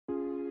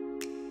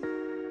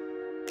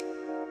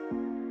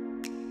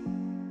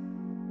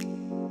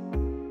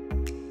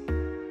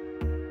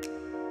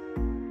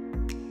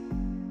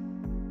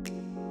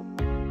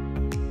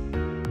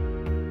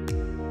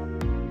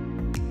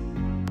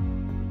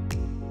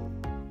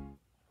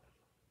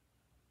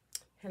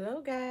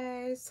Hello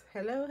guys.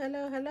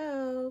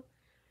 Hello.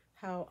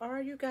 How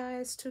are you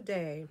guys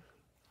today?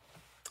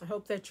 I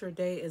hope that your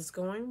day is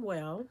going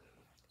well.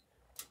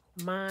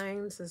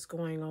 Mine's is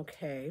going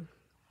okay.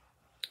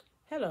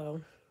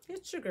 Hello,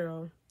 it's your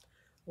girl.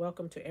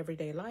 Welcome to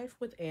Everyday Life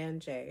with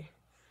Ann J.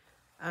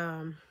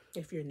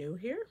 If you're new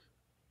here,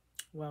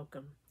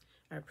 welcome.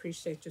 I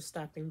appreciate you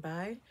stopping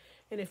by.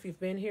 And if you've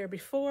been here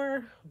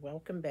before,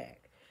 welcome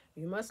back.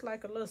 You must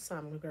like a little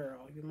something,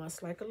 girl. You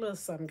must like a little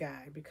something,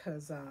 guy,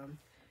 because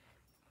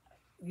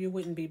you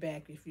wouldn't be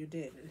back if you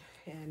didn't.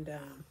 And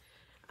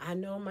I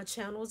know my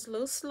channel is a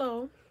little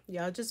slow.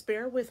 Y'all just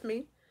bear with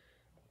me.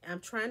 I'm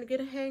trying to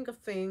get a hang of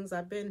things.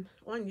 I've been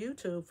on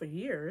YouTube for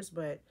years,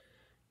 but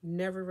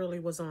never really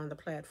was on the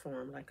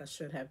platform like I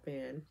should have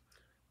been,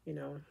 you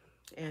know.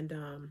 And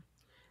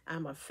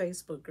I'm a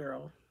Facebook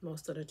girl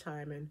most of the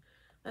time, and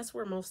that's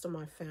where most of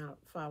my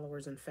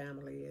followers and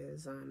family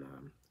is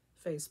on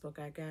Facebook.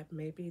 I got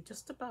maybe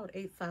just about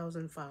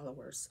 8,000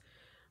 followers.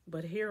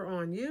 But here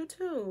on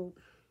YouTube,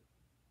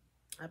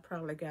 I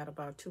probably got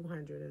about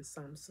 200 and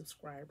some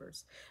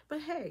subscribers.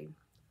 But hey,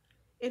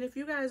 and if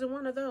you guys are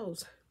one of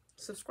those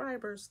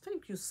subscribers,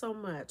 thank you so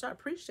much. I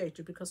appreciate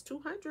you because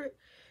 200,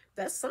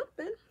 that's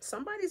something.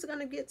 Somebody's going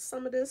to get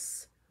some of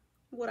this,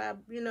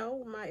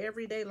 my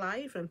everyday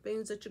life and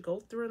things that you go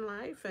through in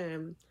life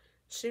and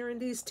sharing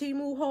these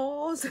Temu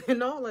hauls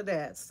and all of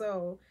that.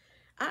 So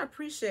I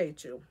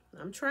appreciate you.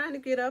 I'm trying to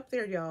get up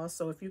there, y'all.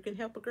 So if you can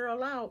help a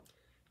girl out,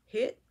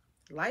 hit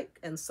like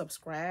and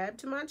subscribe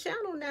to my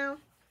channel now.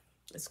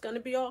 It's going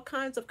to be all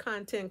kinds of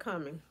content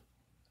coming.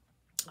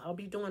 I'll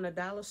be doing a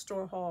dollar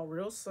store haul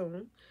real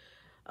soon.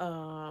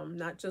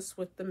 Not just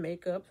with the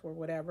makeup or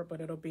whatever, but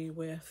it'll be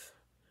with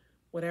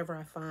whatever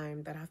I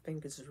find that I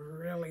think is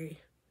really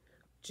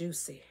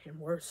juicy and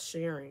worth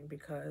sharing,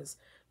 because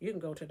you can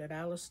go to the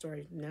dollar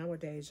store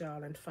nowadays,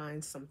 y'all, and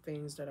find some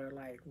things that are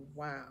like,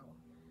 wow.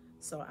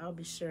 So I'll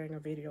be sharing a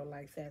video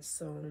like that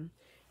soon.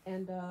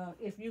 And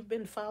if you've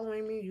been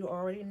following me, you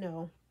already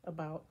know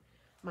about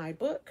my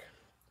book,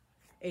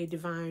 A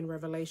Divine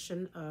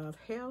Revelation of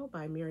Hell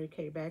by Mary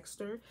K.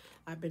 Baxter.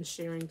 I've been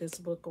sharing this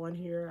book on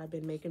here. I've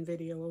been making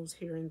videos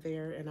here and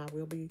there, and I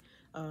will be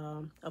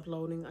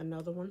uploading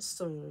another one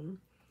soon.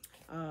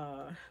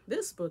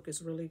 This book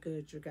is really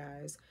good, you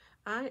guys.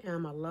 I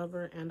am a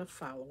lover and a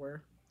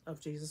follower of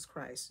Jesus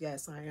Christ.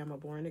 Yes, I am a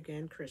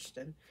born-again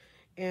Christian.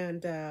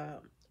 And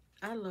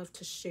I love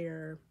to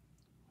share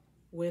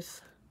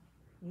with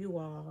you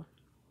all,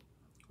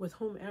 with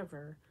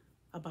whomever,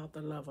 about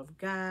the love of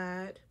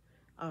God,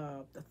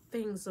 the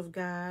things of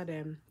God,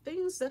 and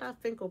things that I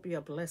think will be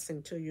a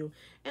blessing to you.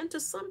 And to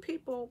some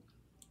people,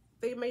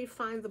 they may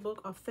find the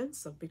book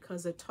offensive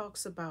because it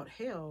talks about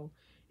hell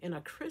in a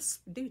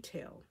crisp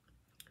detail.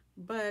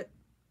 But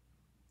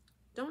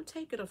don't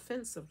take it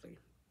offensively,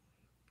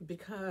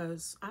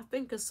 because I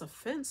think it's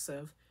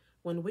offensive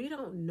when we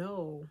don't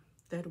know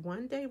that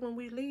one day when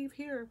we leave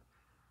here,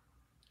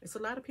 it's a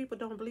lot of people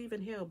don't believe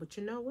in hell, but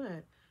you know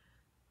what?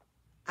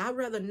 I'd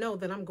rather know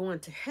that I'm going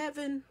to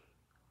heaven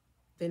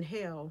than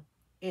hell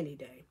any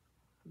day.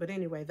 But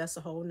anyway, that's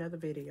a whole nother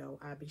video.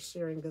 I'll be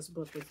sharing this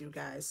book with you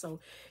guys. So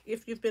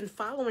if you've been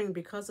following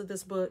because of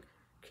this book,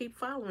 keep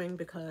following,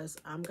 because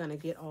I'm going to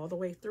get all the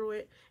way through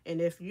it. And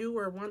if you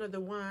were one of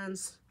the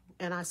ones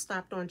and I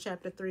stopped on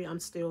chapter 3, I'm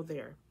still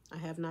there. I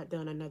have not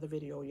done another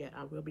video yet.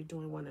 I will be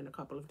doing one in a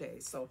couple of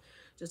days. So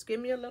just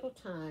give me a little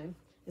time.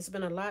 It's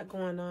been a lot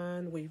going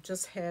on. We've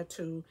just had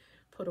to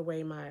put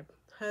away my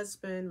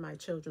husband, my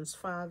children's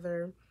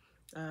father.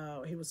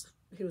 He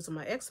was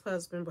my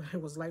ex-husband, but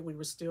it was like we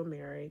were still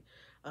married.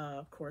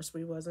 Of course,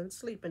 we wasn't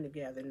sleeping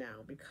together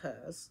now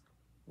because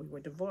we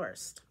were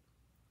divorced.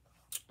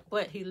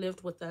 But he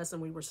lived with us,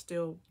 and we were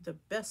still the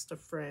best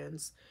of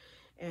friends.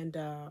 And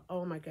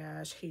oh my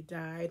gosh, he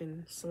died,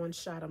 and someone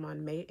shot him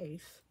on May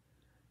 8th.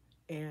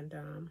 And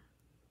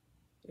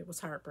it was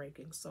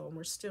heartbreaking. So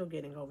we're still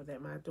getting over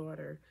that. My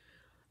daughter,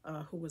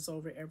 who was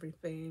over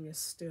everything, is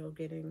still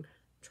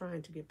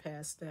trying to get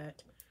past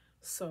that.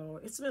 So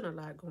it's been a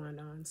lot going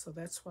on. So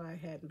that's why I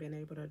hadn't been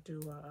able to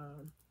do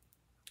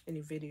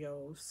any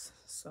videos.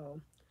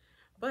 So,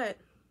 but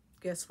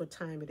guess what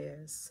time it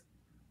is?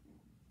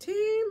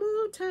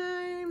 Temu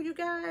time, you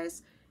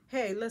guys.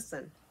 Hey,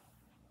 listen.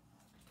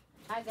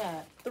 I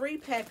got 3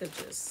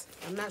 packages.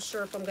 I'm not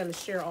sure if I'm going to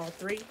share all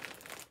 3,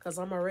 because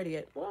I'm already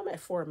I'm at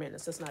 4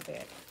 minutes. It's not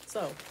bad.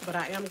 So, but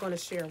I am going to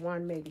share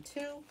 1, maybe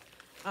 2.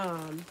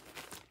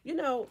 You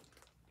know,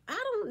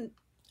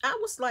 I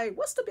was like,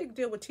 what's the big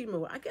deal with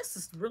Temu? I guess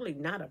it's really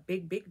not a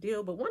big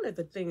deal, but one of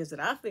the things that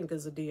I think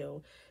is a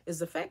deal is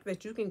the fact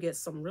that you can get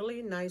some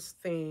really nice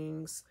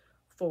things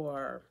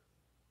for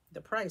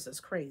the price is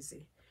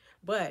crazy.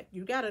 But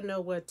you got to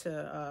know what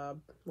to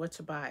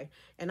buy.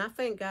 And I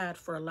thank God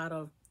for a lot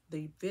of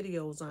the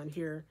videos on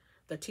here,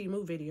 the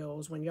Temu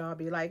videos, when y'all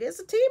be like, it's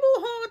a Temu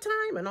haul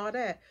time and all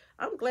that.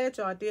 I'm glad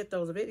y'all did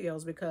those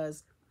videos,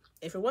 because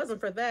if it wasn't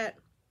for that,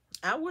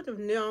 I wouldn't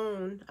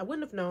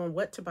have known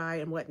what to buy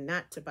and what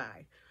not to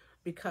buy.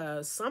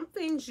 because some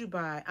things you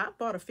buy, I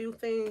bought a few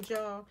things,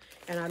 y'all,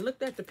 and I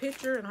looked at the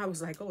picture and I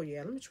was like, oh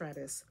yeah, let me try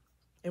this.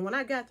 And when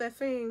I got that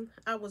thing,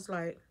 I was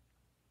like,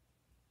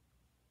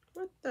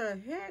 what the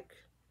heck?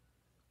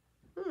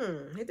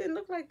 It didn't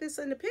look like this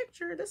in the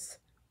picture.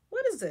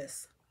 What is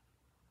this?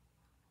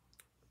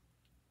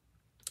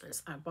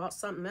 I bought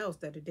something else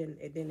that it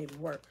didn't even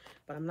work.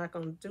 But I'm not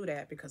gonna do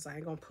that because I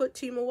ain't gonna put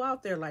Temu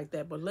out there like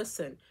that. But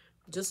listen,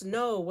 just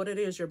know what it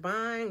is you're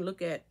buying.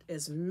 Look at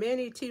as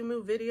many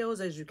Temu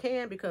videos as you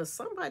can, because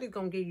somebody's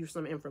gonna give you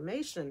some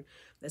information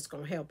that's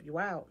gonna help you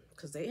out,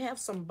 because they have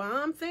some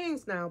bomb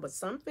things now, but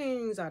some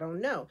things I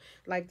don't know.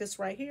 Like this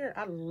right here,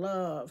 I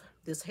love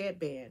this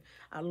headband.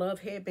 I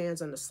love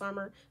headbands in the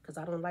summer because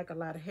I don't like a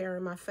lot of hair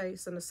in my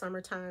face in the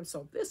summertime.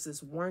 So this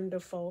is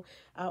wonderful.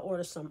 I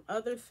ordered some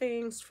other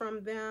things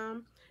from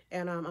them,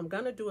 and I'm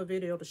gonna do a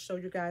video to show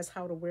you guys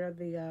how to wear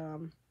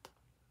the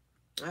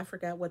I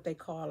forgot what they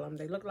call them.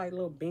 They look like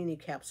little beanie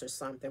caps or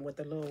something with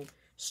a little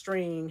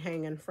string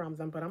hanging from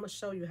them. But I'm going to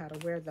show you how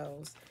to wear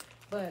those.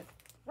 But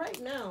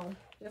right now,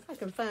 if I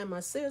can find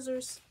my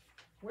scissors,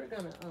 we're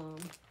going to,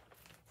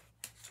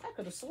 I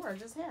could have swore I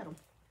just had them.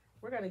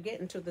 We're going to get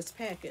into this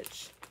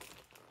package.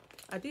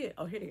 I did.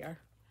 Oh, here they are.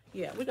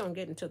 Yeah, we're going to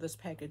get into this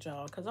package,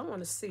 y'all, because I want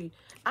to see.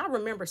 I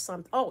remember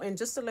something. Oh, and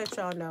just to let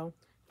y'all know,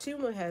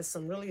 Temu has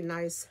some really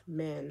nice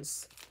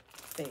men's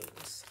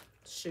things.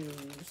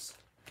 Shoes.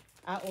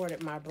 I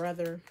ordered my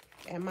brother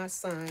and my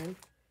son,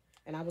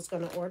 and I was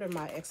going to order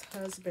my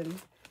ex-husband,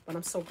 but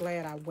I'm so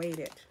glad I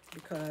waited,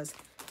 because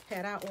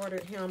had I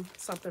ordered him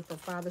something for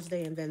Father's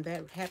Day and then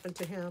that happened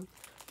to him,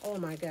 oh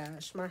my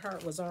gosh, my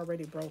heart was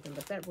already broken,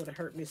 but that would have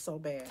hurt me so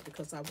bad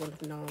because I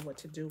wouldn't have known what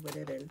to do with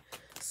it, and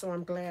so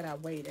I'm glad I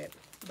waited.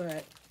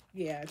 But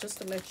yeah, just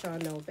to let y'all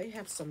know, they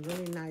have some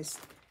really nice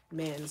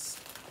men's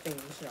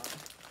things, y'all.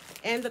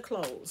 And the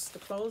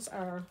clothes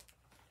are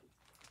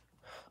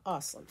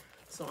awesome.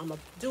 So I'm going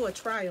to do a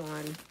try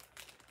on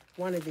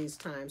one of these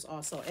times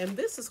also. And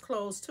this is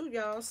clothes too,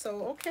 y'all.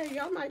 So, okay,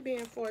 y'all might be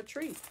in for a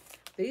treat.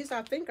 These,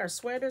 I think, are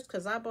sweaters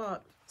because I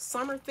bought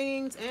summer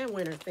things and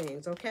winter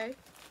things, okay?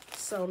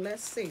 So,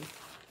 let's see.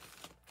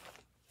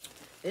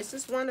 This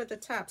is one of the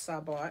tops I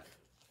bought.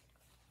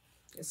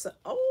 It's a,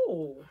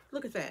 oh,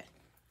 look at that.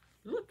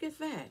 Look at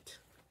that.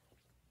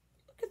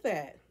 Look at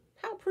that.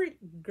 How pretty.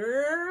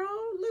 Girl,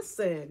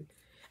 listen.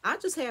 I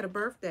just had a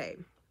birthday.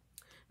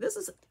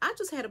 I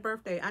just had a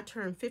birthday. I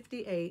turned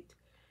 58,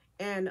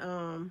 and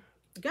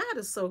God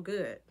is so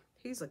good.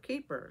 He's a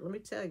keeper. Let me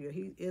tell you,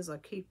 he is a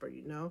keeper,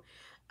 you know.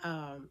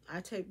 I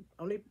take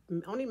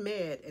only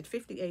med at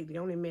 58, the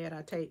only med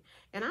I take,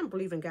 and I'm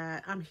believing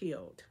God, I'm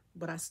healed.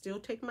 But I still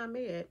take my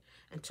med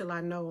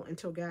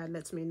until God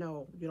lets me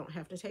know you don't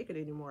have to take it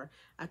anymore.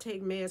 I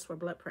take meds for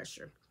blood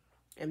pressure,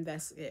 and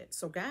that's it.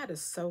 So God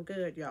is so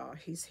good, y'all.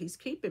 He's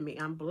keeping me.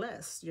 I'm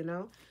blessed, you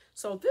know.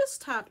 So this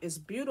top is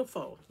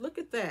beautiful. Look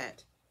at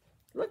that.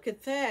 Look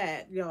at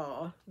that,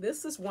 y'all.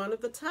 This is one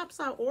of the tops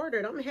I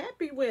ordered. I'm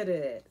happy with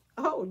it.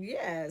 Oh,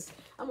 yes.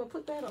 I'm going to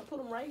put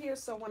them right here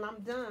so when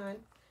I'm done,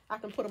 I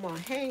can put them on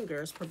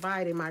hangers,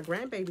 providing my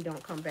grandbaby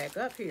don't come back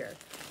up here.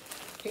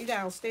 He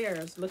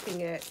downstairs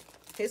looking at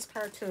his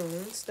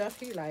cartoons, stuff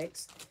he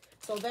likes.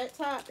 So that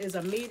top is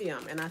a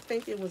medium, and I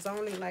think it was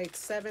only like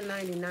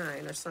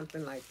 $7.99 or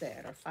something like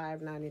that, or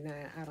 $5.99.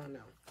 I don't know.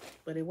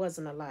 But it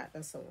wasn't a lot.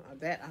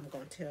 That I'm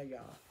going to tell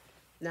y'all.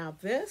 Now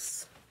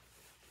this...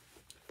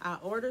 I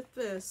ordered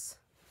this,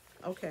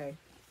 okay,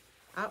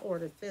 I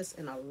ordered this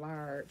in a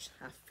large,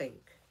 I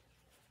think,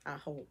 I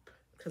hope,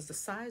 because the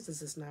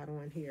sizes is not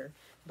on here,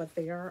 but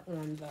they are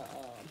on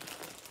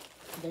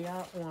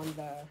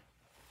the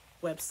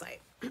website.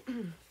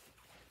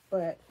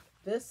 But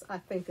this, I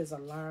think, is a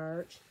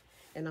large,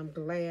 and I'm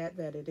glad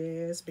that it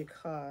is,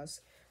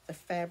 because the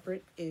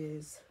fabric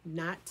is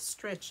not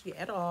stretchy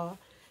at all.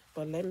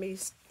 But let me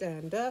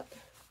stand up.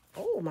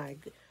 Oh my,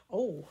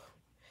 oh.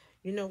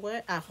 You know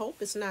what? I hope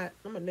it's not.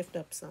 I'm going to lift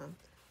up some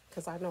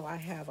because I know I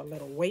have a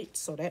little weight,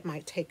 so that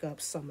might take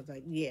up some of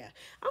the, yeah.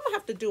 I'm going to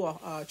have to do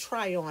a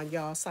try on,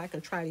 y'all, so I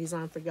can try these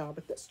on for y'all.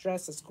 But this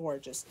dress is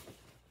gorgeous.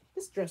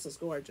 This dress is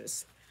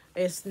gorgeous.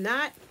 It's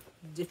not,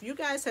 if you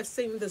guys have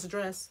seen this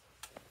dress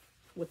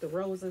with the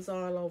roses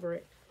all over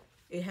it,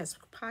 it has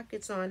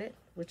pockets on it,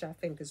 which I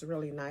think is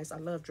really nice. I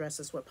love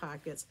dresses with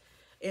pockets.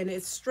 And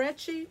it's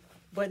stretchy,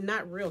 but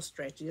not real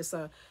stretchy. It's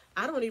I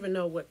don't even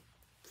know what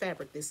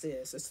fabric this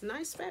is. It's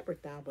nice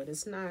fabric now, but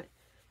it's not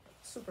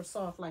super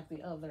soft like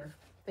the other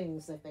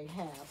things that they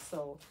have.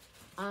 So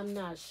I'm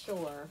not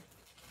sure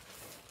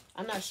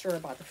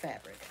about the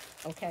fabric.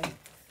 Okay.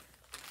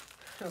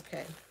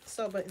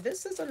 So, but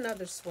this is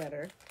another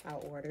sweater I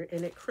ordered,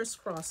 and it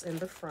crisscrossed in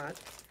the front,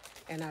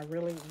 and I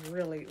really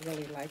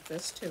like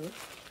this too.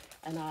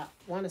 And I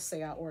want to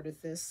say I ordered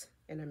this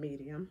in a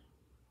medium,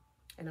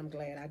 and I'm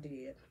glad I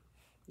did.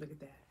 Look at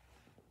that.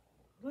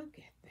 Look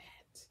at that.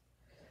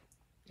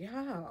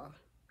 Y'all,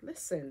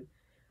 listen,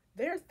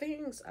 their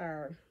things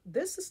are,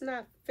 this is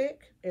not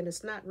thick, and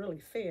it's not really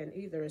thin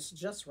either. It's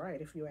just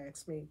right, if you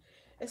ask me.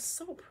 It's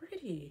so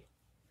pretty.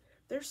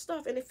 Their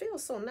stuff, and it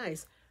feels so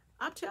nice.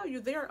 I'll tell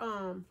you,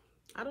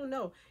 I don't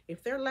know.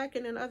 If they're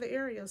lacking in other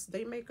areas,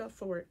 they make up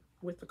for it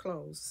with the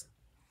clothes.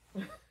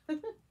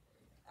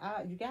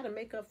 You got to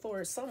make up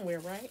for it somewhere,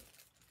 right?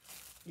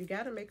 You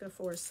got to make up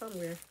for it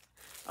somewhere.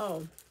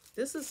 Oh,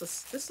 this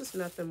is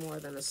nothing more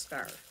than a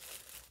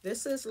scarf.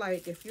 This is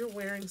like if you're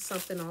wearing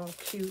something all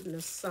cute in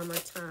the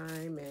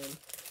summertime and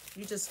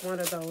you just one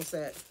of those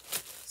that,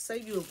 say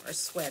you are a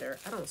sweater.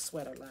 I don't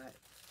sweat a lot.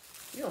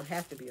 You don't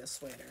have to be a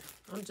sweater.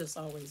 I'm just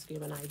always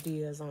giving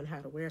ideas on how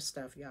to wear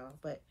stuff, y'all.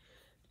 But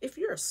if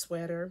you're a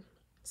sweater,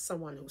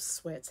 someone who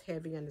sweats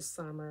heavy in the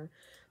summer,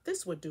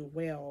 this would do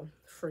well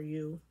for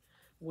you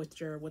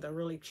with a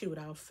really cute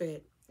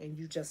outfit, and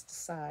you just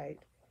decide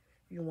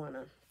you want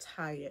to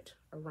tie it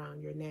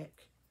around your neck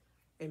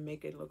and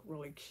make it look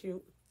really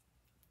cute.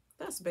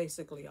 That's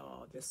basically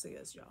all this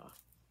is, y'all.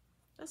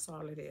 That's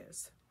all it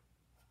is.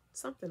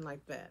 Something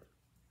like that.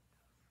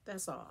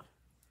 That's all.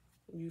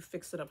 You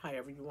fix it up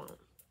however you want.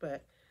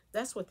 But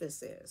that's what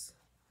this is.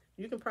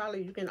 You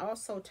can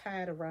also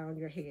tie it around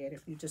your head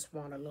if you just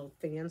want a little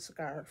thin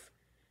scarf.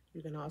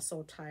 You can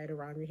also tie it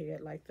around your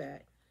head like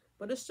that.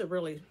 But it's just a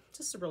really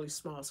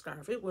small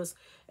scarf. It was,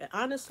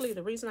 honestly,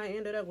 the reason I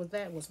ended up with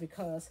that was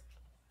because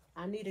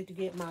I needed to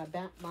get my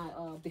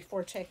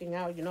before checking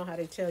out, you know how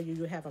they tell you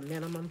you have a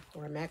minimum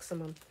or a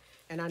maximum,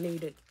 and I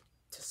needed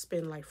to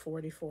spend like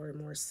 44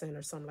 more cents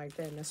or something like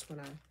that, and that's when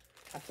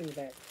I threw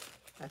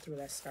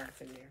that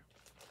scarf in there.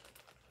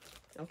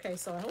 Okay,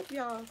 so I hope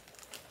y'all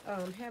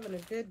having a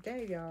good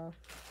day, y'all.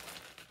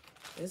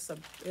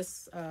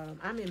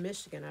 I'm in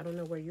Michigan. I don't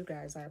know where you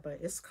guys are, but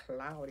it's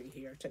cloudy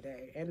here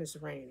today and it's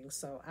raining,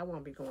 so I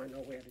won't be going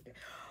nowhere today.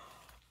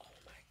 Oh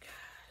my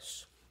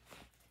gosh.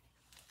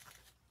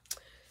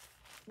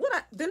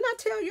 Didn't I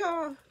tell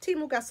y'all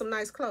Temu got some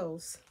nice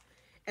clothes?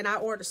 And I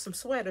ordered some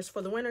sweaters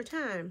for the winter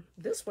time.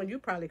 This one you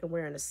probably can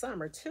wear in the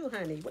summer too,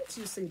 honey. Wait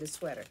till you see the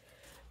sweater.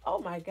 Oh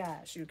my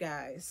gosh, you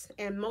guys.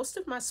 And most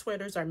of my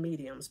sweaters are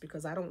mediums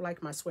because I don't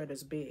like my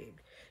sweaters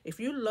big. If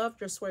you love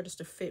your sweaters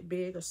to fit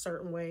big a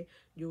certain way,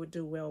 you would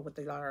do well with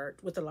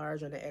the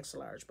large and the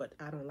extra large, but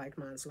I don't like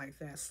mine like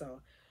that.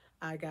 So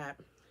I got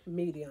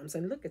mediums.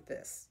 And look at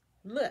this.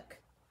 Look.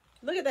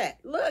 Look at that.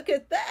 Look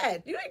at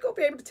that. You ain't gonna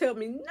be able to tell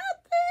me nothing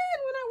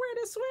when I wear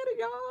this sweater,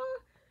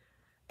 y'all.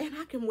 And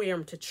I can wear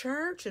them to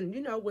church and,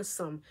 with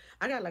some,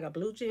 I got like a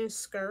blue jean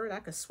skirt I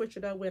could switch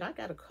it up with. I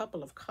got a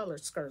couple of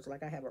colored skirts.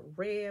 Like I have a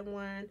red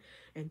one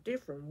and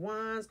different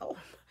ones. Oh,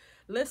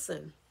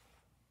 listen,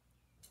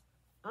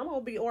 I'm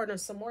going to be ordering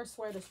some more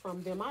sweaters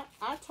from them.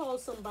 I told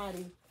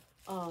somebody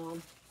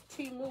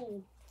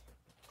Temu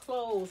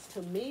clothes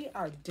to me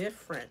are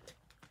different.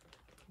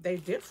 They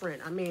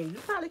different. I mean, you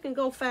probably can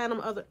go find them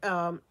other,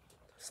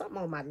 something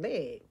on my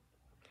leg.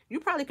 You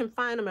probably can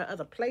find them at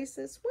other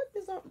places. What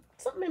is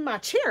something in my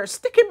chair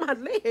sticking my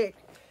leg?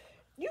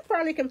 You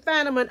probably can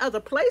find them in other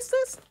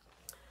places.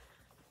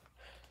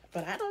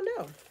 But I don't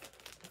know.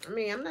 I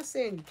mean, I'm not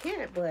saying you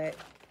can't, but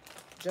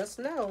just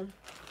know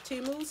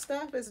Temu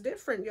stuff is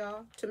different,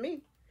 y'all, to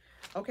me.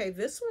 Okay,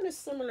 this one is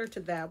similar to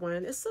that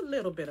one. It's a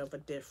little bit of a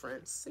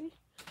difference. See?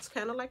 It's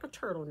kind of like a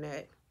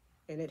turtleneck.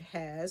 And it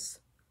has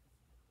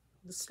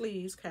the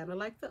sleeves kind of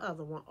like the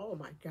other one. Oh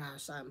my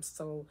gosh,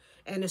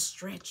 and it's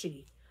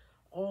stretchy.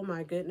 Oh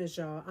my goodness,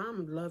 y'all.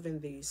 I'm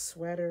loving these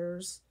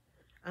sweaters.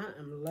 I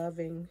am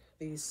loving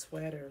these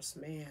sweaters.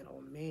 Man,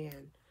 oh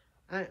man.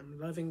 I am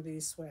loving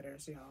these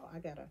sweaters, y'all. I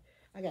got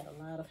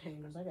a lot of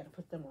hangers. I got to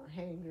put them on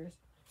hangers.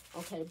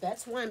 Okay,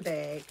 that's one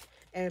bag.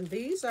 And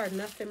these are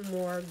nothing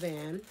more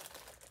than,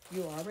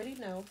 you already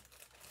know,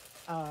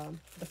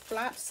 the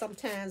flops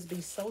sometimes be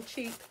so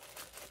cheap.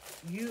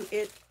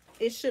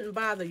 It shouldn't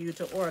bother you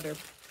to order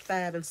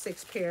 5 and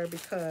 6 pair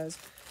because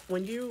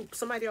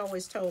somebody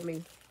always told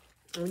me,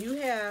 when you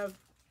have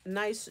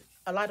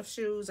a lot of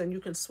shoes and you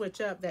can switch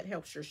up, that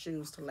helps your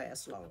shoes to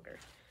last longer.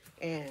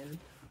 And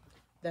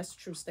that's a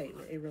true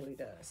statement. It really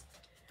does.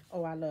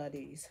 Oh, I love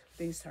these.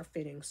 These are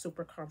fitting,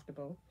 super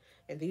comfortable.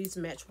 And these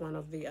match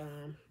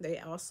they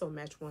also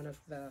match one of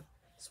the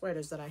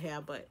sweaters that I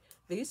have, but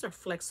these are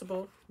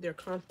flexible. They're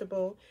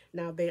comfortable.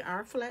 Now, they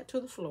are flat to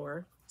the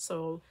floor.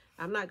 So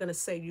I'm not going to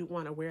say you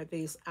want to wear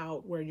these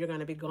out where you're going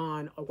to be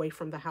gone away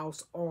from the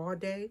house all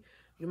day.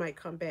 You might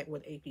come back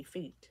with achy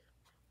feet.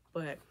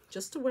 But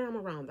just to wear them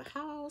around the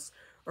house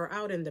or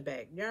out in the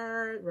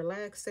backyard,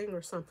 relaxing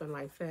or something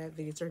like that,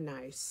 these are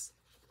nice.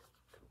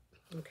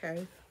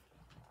 Okay.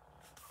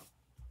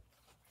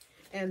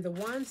 And the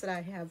ones that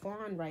I have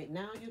on right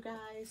now, you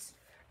guys,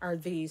 are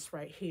these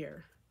right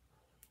here.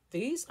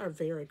 These are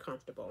very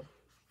comfortable.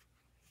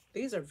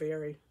 These are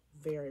very,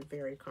 very,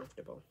 very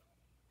comfortable.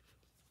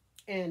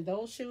 And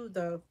those shoes,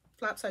 the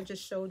flops I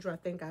just showed you, I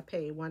think I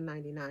paid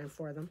 $1.99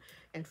 for them.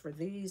 And for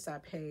these, I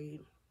paid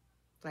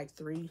like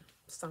 $3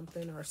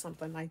 something or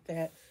something like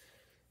that.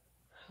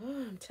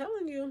 Oh, I'm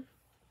telling you,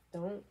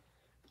 don't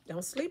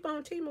sleep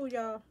on Temu,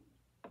 y'all.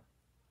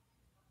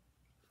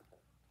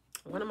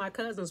 One of my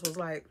cousins was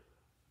like,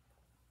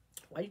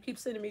 why you keep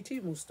sending me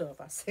Temu stuff?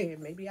 I said,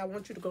 maybe I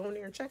want you to go in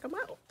there and check them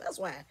out. That's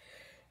why.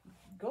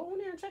 Go in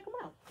there and check them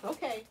out.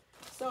 Okay,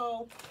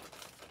 so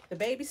The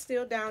baby's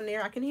still down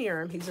there. I can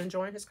hear him. He's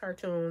enjoying his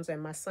cartoons,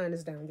 and my son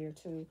is down there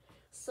too.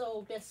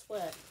 So guess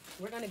what?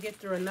 We're going to get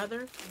through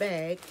another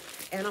bag,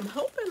 and I'm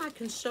hoping I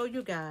can show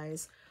you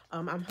guys.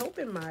 I'm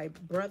hoping my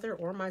brother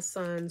or my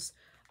son's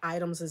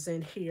items is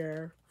in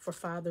here for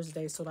Father's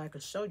Day so that I can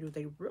show you.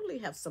 They really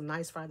have some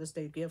nice Father's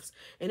Day gifts.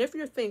 And if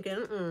you're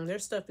thinking, their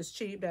stuff is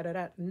cheap,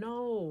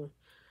 no,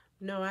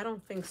 I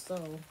don't think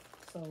so.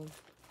 So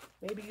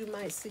maybe you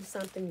might see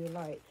something you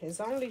like.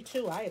 It's only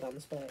 2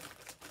 items, but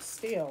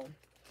still.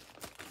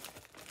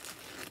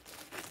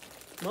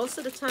 Most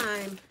of the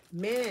time,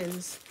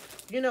 men's,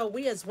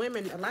 we as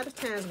women, a lot of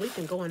times we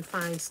can go and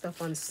find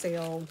stuff on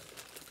sale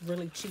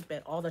really cheap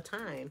at all the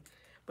time.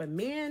 But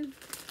men,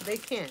 they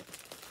can't.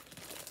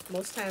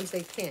 Most times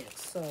they can't.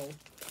 So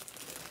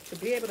to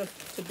be able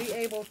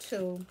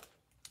to,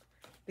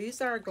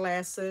 these are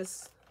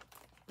glasses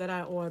that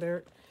I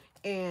ordered.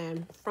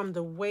 And from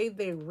the way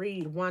they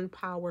read, one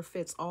power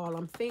fits all.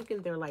 I'm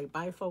thinking they're like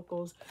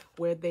bifocals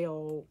where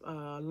they'll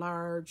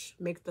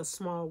make the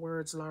small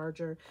words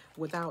larger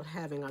without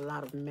having a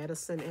lot of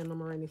medicine in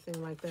them or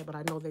anything like that. But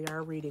I know they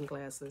are reading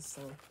glasses,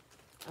 so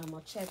I'm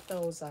going to check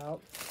those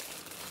out.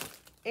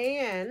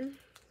 And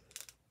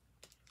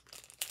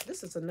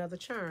this is another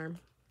charm.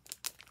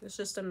 It's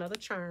just another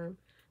charm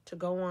to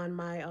go on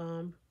my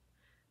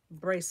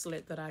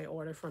bracelet that I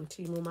ordered from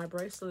Temu. My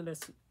bracelet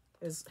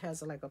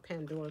has like a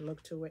Pandora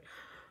look to it.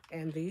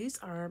 And these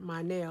are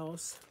my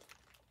nails.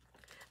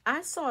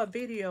 I saw a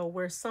video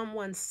where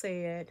someone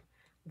said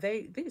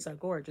these are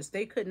gorgeous.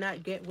 They could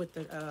not get with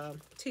the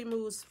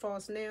Temu's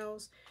false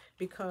nails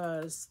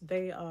because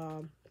they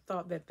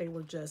thought that they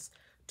were just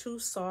too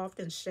soft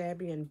and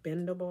shabby and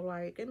bendable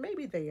like, and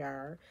maybe they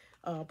are,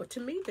 but to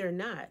me they're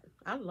not.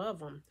 I love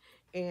them.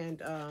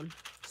 And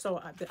so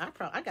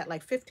I got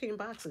like 15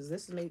 boxes.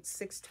 This made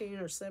 16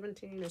 or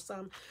 17 or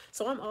something.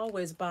 So I'm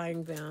always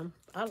buying them.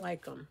 I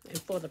like them. And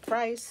for the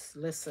price,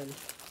 listen,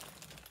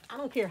 I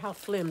don't care how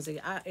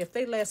flimsy. If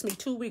they last me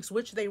 2 weeks,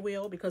 which they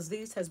will, because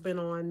these has been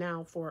on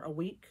now for a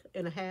week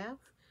and a half.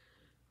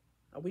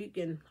 A week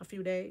and a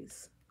few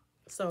days.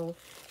 So,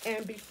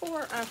 and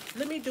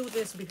let me do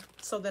this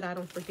so that I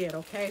don't forget,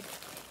 okay?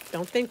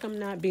 Don't think I'm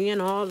not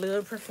being all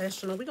little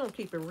professional. We're going to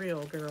keep it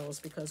real, girls,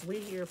 because we're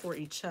here for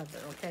each other,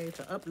 okay?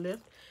 To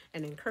uplift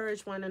and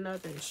encourage one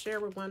another and share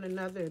with one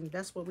another, and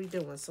that's what we're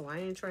doing. So I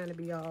ain't trying to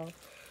be all,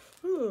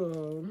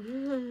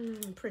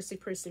 prissy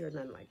or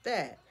nothing like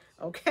that,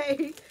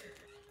 okay?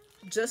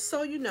 Just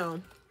so you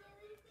know,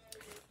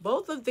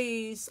 both of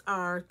these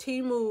are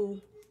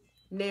Temu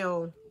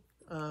nail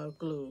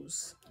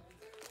glues.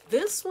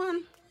 This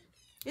one,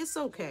 it's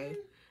okay.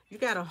 You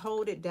got to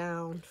hold it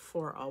down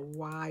for a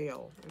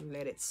while and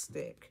let it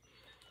stick.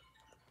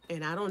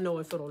 And I don't know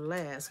if it'll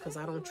last because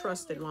I don't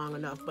trust it long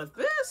enough. But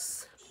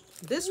this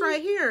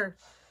right here,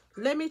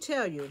 let me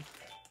tell you,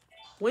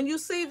 when you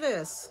see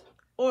this,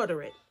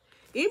 order it.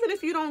 Even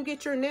if you don't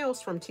get your nails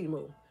from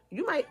Temu,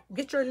 you might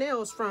get your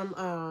nails from,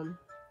 I'm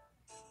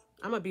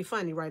going to be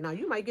funny right now.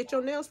 You might get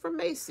your nails from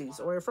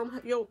Macy's or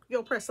from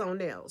your press-on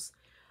nails.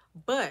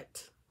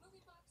 But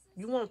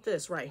you want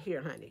this right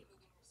here, honey.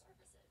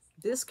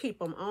 This keep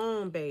them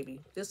on,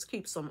 baby. This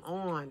keeps them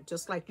on.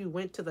 Just like you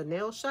went to the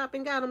nail shop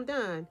and got them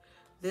done.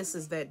 This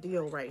is that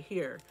deal right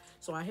here.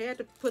 So I had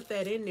to put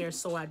that in there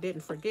so I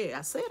didn't forget.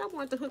 I said I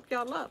wanted to hook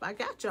y'all up. I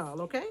got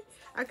y'all, okay?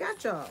 I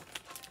got y'all.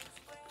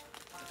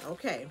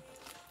 Okay.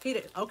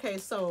 Okay,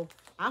 so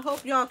I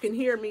hope y'all can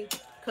hear me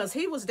because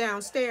he was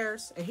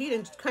downstairs and he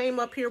didn't came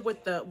up here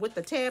with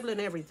the tablet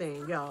and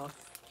everything, y'all.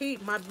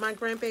 My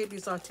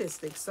grandbaby's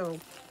autistic, so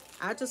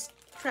I just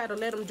try to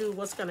let him do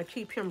what's going to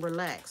keep him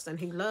relaxed. And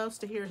he loves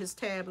to hear his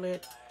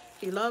tablet.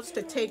 He loves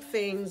to take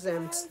things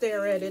and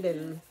stare at it.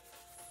 And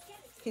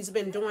he's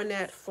been doing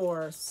that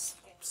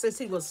since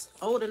he was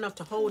old enough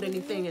to hold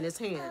anything in his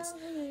hands.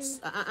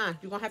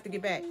 You're going to have to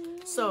get back.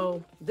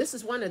 So this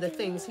is one of the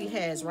things he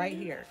has right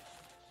here.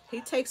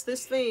 He takes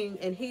this thing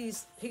and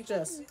he's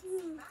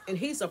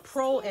a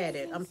pro at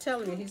it. I'm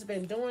telling you, he's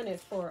been doing it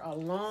for a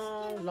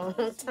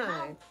long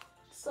time.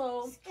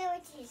 So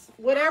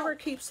whatever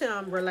keeps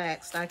him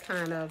relaxed, I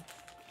kind of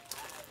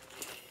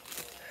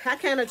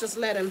just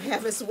let him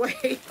have his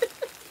way.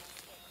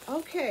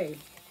 Okay.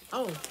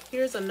 Oh,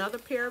 here's another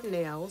pair of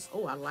nails.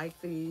 Oh, I like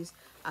these.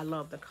 I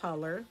love the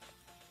color.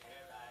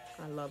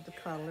 I love the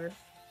color.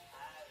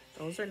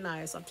 Those are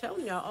nice. I'm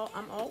telling y'all,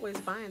 I'm always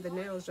buying the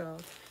nails,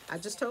 y'all. I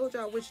just told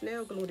y'all which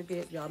nail glue to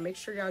get. Y'all make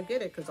sure y'all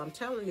get it because I'm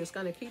telling you, it's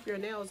going to keep your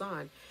nails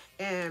on.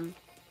 And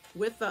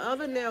with the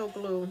other nail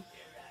glue,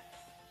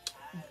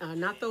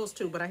 not those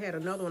two, but I had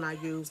another one I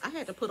used. I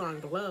had to put on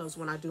gloves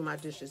when I do my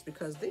dishes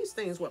because these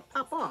things would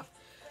pop off.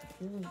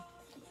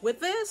 With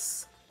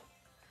this,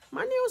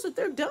 my nails,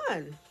 they're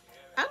done.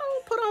 I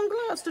don't put on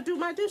gloves to do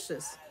my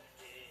dishes.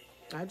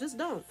 I just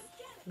don't.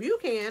 You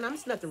can.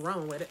 There's nothing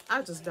wrong with it.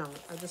 I just don't.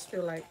 I just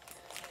feel like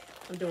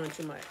I'm doing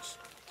too much.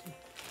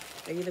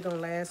 They're either going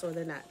to last or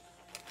they're not.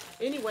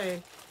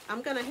 Anyway,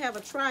 I'm going to have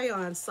a try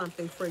on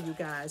something for you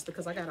guys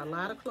because I got a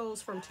lot of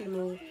clothes from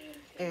Temu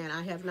and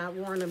I have not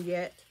worn them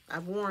yet.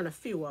 I've worn a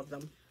few of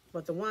them,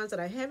 But the ones that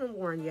I haven't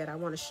worn yet, I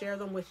want to share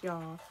them with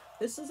y'all.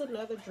 This is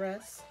another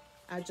dress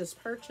I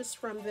just purchased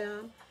from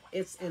them.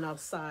 It's in a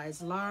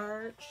size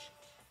large,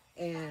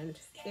 and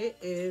it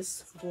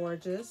is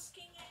gorgeous.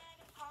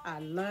 I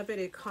love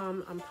it.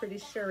 I'm pretty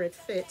sure it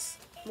fits.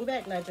 Move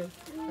back, Legend.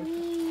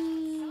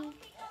 I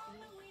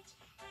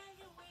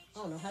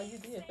don't know how you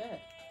did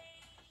that.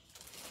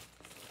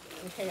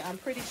 Okay, I'm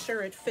pretty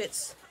sure it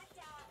fits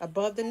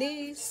above the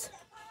knees,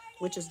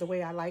 which is the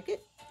way I like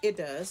it. It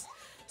does.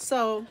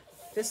 So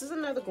this is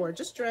another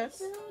gorgeous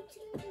dress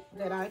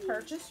that I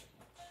purchased.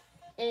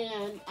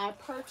 And I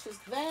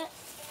purchased that,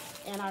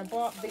 and I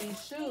bought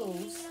these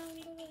shoes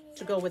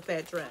to go with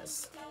that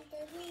dress.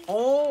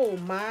 Oh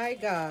my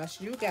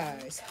gosh, you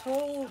guys,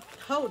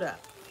 hold up.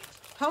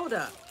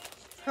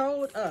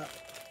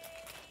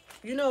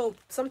 You know,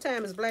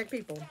 sometimes black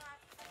people,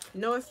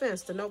 no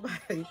offense to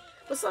nobody,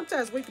 but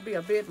sometimes we can be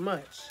a bit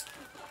much.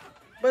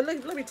 But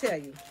let me tell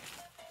you.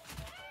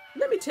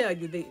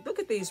 Look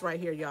at these right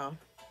here, y'all.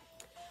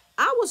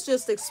 I was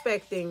just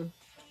expecting,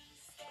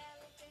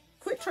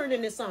 quit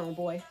turning this on,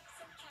 boy.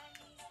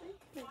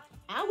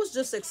 I was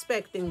just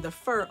expecting the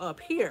fur up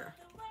here.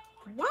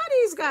 Why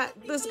this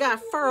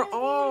got fur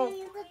all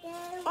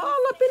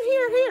up in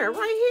here,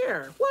 right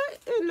here? What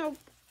in the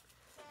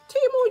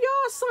Temu,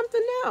 y'all,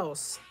 something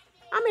else.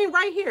 I mean,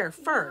 right here,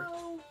 fur.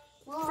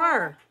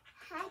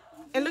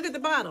 And look at the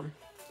bottom.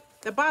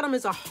 The bottom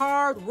is a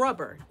hard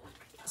rubber.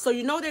 So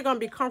you know they're going to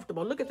be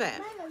comfortable. Look at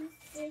that.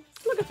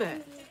 Look at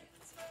that.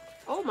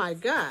 Oh my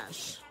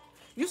gosh.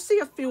 You see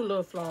a few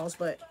little flaws,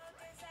 but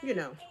you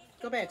know,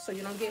 go back so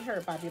you don't get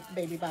hurt by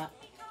baby bop.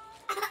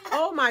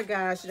 Oh my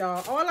gosh,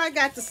 y'all. All I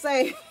got to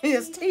say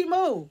is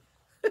Temu.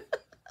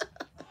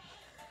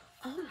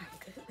 Oh my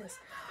goodness.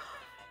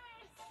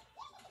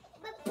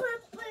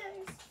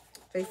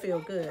 They feel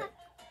good.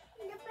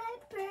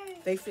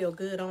 They feel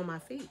good on my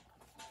feet.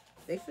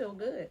 They feel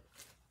good.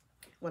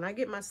 When I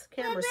get my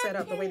camera set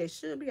up the way they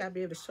should be, I'll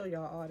be able to show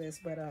y'all all this,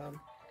 but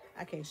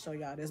I can't show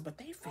y'all this, but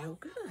they feel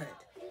good.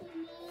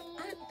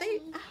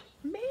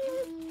 Man,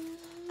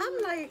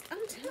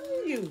 I'm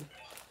telling you.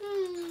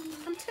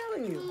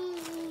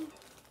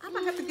 I'm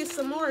gonna have to get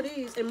some more of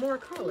these in more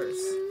colors.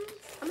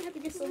 I'm gonna have to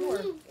get some more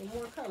in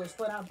more colors,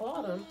 but I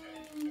bought them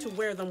to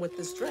wear them with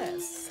this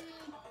dress.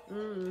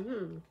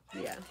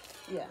 Yeah,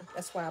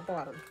 that's why I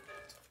bought them.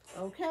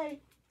 Okay,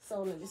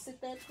 so let me sit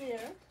that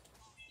there.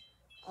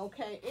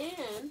 Okay,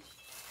 and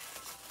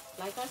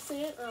like I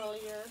said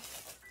earlier,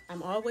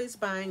 I'm always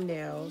buying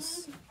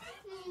nails.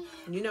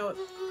 You know,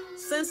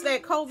 since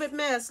that COVID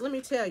mess, let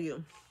me tell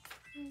you,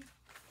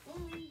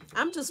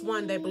 I'm just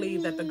one that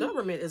believes that the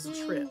government is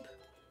a trip.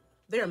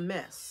 They're a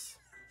mess.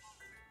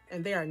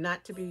 And they are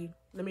not to be,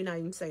 let me not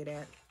even say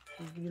that.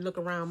 You look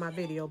around my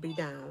video, be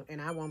down,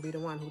 and I won't be the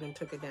one who done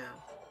took it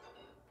down.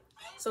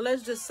 So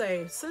let's just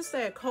say, since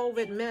that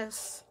COVID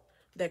mess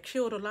that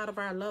killed a lot of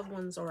our loved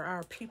ones or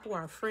our people,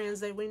 our friends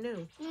that we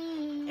knew,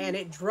 and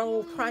it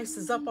drove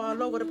prices up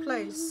all over the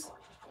place,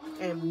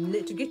 and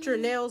to get your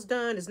nails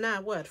done is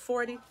not what,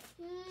 $40,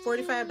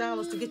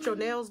 $45 to get your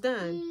nails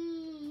done.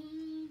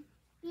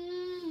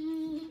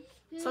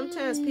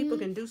 Sometimes people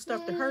can do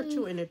stuff to hurt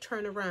you and then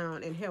turn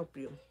around and help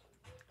you.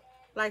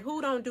 Like,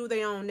 who don't do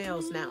their own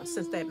nails now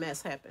since that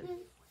mess happened?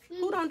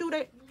 Who don't do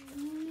that?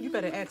 You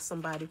better ask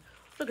somebody.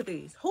 Look at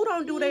these. Who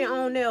don't do their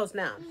own nails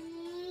now?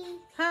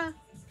 Huh?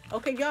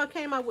 Okay, y'all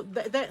came out with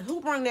that.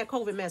 Who brought that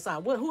COVID mess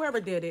out? Whoever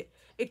did it,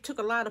 it took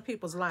a lot of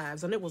people's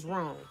lives and it was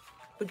wrong.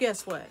 But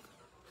guess what?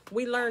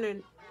 We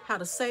learning how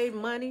to save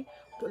money.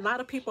 A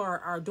lot of people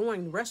are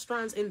doing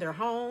restaurants in their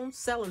homes,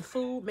 selling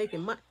food,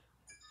 making money.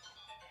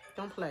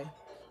 Don't play.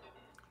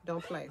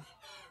 Don't play.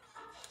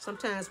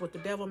 Sometimes what the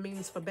devil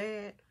means for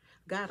bad,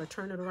 God will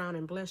turn it around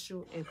and bless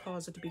you and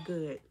cause it to be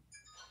good.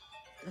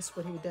 That's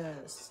what he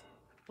does.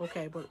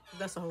 Okay, but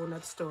that's a whole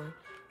nother story.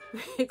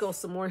 Here goes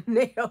some more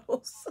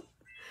nails.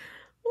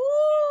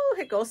 Ooh,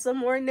 here goes some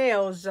more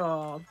nails,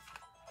 y'all.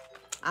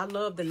 I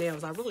love the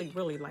nails. I really,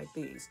 really like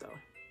these, though.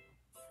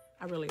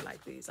 I really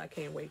like these. I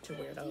can't wait to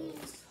wear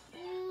those.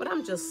 But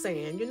I'm just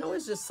saying, you know,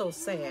 it's just so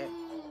sad.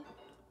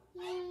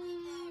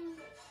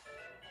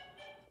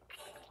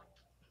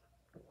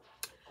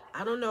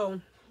 I don't know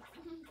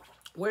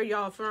where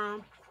y'all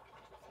from,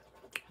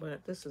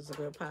 but this is a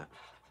good pop.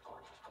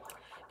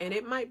 And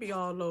it might be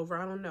all over.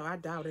 I don't know. I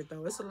doubt it,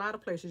 though. It's a lot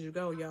of places you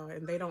go, y'all,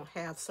 and they don't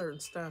have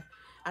certain stuff.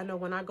 I know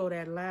when I go to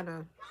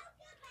Atlanta,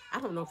 I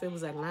don't know if it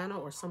was Atlanta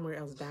or somewhere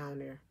else down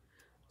there.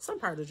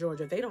 Some part of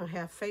Georgia, they don't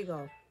have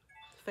Faygo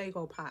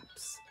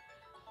pops.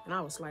 And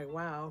I was like,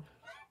 wow.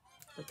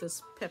 But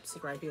this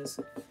Pepsi right here is...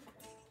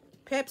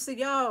 Pepsi,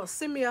 y'all,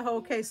 send me a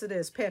whole case of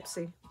this,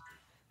 Pepsi.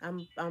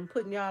 I'm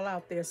putting y'all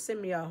out there.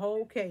 Send me a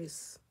whole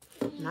case.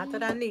 Not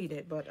that I need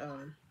it, but,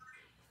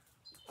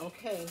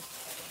 okay.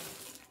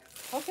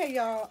 Okay,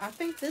 y'all, I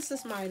think this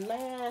is my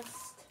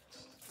last,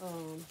 I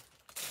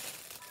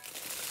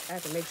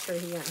have to make sure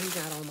he's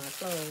not on my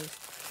clothes.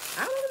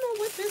 I don't know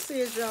what this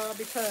is, y'all,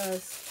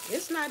 because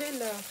it's not in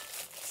the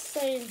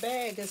same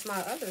bag as my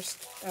other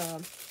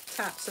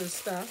tops and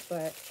stuff,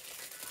 but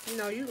You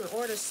know, you can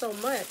order so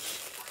much.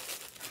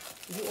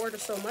 You order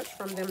so much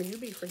from them and you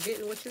be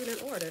forgetting what you done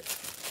ordered.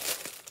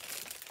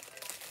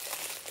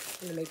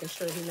 I'm making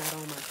sure he's not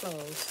on my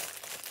clothes.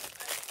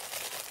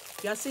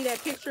 Y'all see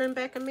that picture in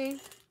back of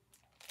me?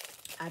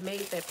 I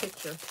made that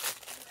picture.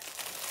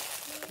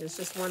 It's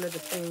just one of the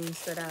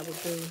things that I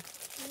would do.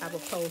 I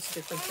would post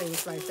different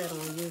things like that on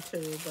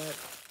YouTube, but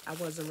I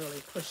wasn't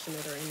really pushing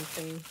it or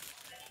anything.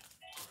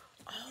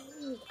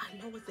 Oh, I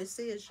know what this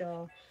is,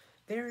 y'all.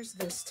 There's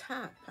this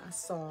top I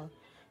saw,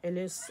 and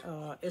it's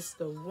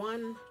the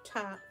one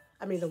top.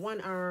 I mean, the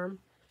one arm,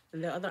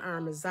 and the other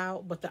arm is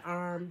out, but the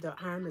arm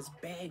is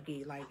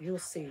baggy. Like you'll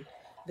see,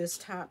 this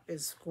top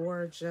is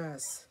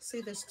gorgeous.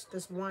 See this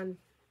one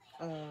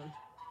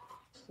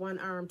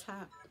arm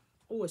top.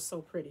 Oh, it's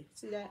so pretty.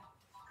 See that?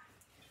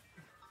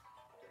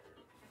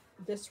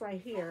 This right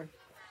here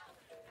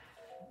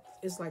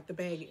is like the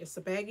baggy. It's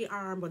a baggy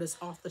arm, but it's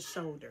off the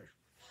shoulder.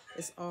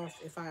 It's off.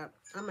 If I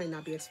might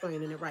not be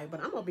explaining it right,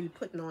 but I'm gonna be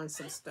putting on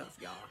some stuff,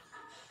 y'all.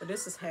 But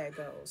this is how it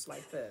goes,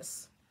 like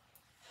this,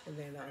 and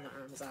then the other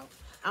arm is out.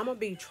 I'm gonna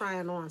be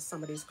trying on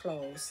some of these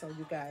clothes so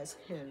you guys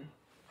can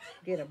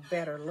get a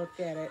better look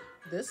at it.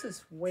 This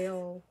is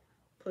well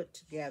put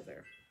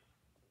together.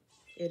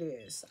 It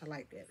is. I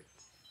like it.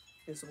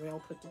 It's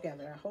well put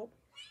together.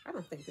 I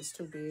don't think it's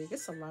too big.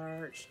 It's a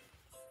large.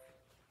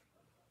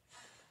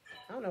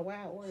 I don't know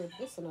why I ordered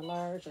this in a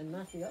large and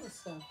not the other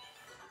stuff.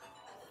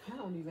 I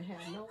don't even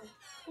have no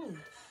clue,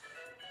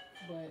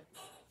 but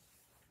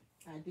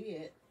I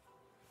did.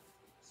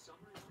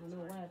 I don't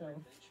know why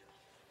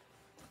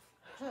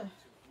though.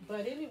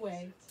 But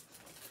anyway,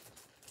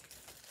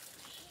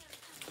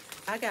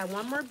 I got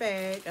one more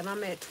bag and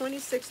I'm at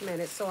 26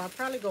 minutes, so I'll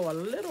probably go a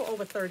little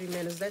over 30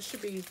 minutes. That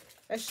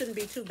shouldn't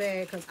be too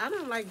bad because I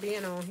don't like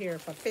being on here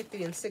for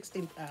 50 and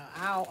 60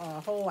 a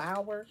whole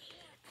hour.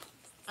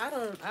 I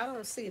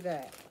don't see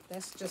that.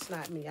 That's just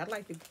not me. I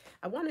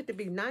want it to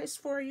be nice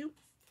for you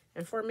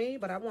and for me,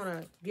 but I want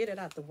to get it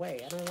out the way.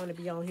 I don't want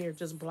to be on here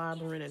just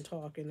blabbering and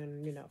talking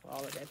and, you know,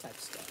 all of that type of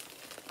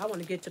stuff. I want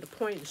to get to the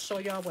point and show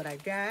y'all what I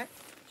got.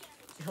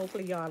 And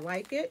hopefully y'all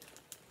like it.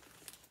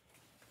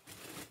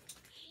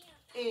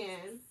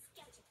 And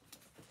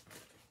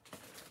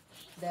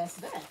that's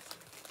that.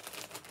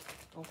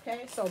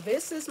 Okay, so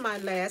this is my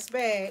last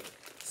bag.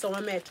 So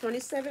I'm at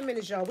 27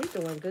 minutes, y'all. We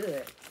doing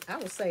good. I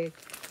would say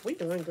we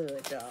doing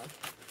good, y'all.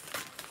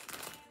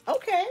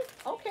 Okay,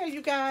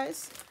 you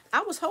guys.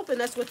 I was hoping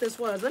that's what this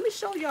was. Let me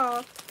show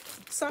y'all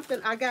something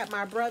I got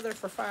my brother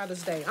for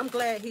Father's Day. I'm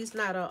glad he's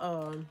not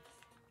a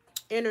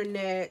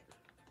internet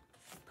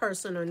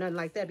person or nothing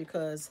like that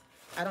because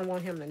I don't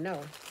want him to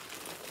know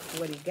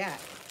what he got.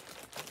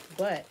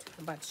 But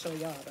I'm about to show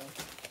y'all though.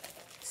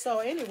 So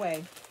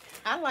anyway,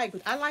 I like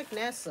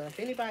NASA. If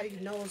anybody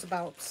knows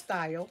about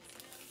style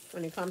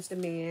when it comes to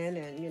men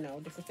and, you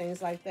know, different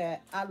things like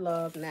that, I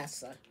love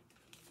NASA.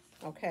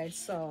 Okay,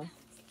 so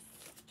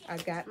I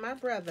got my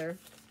brother.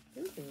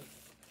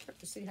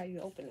 To see how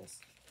you open this.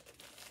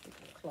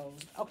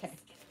 Closed. Okay,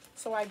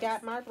 so I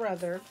got my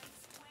brother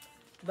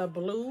the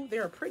blue.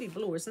 They're a pretty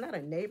blue. It's not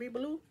a navy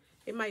blue.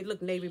 It might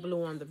look navy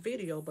blue on the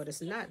video, but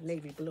it's not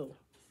navy blue.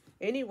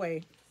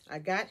 Anyway, I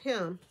got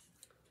him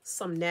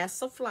some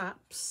NASA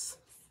flops.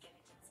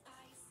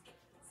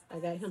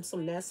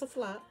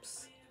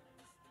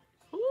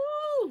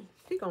 Ooh,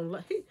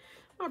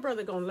 my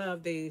brother gonna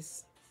love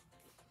these.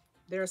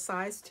 They're a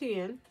size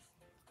 10.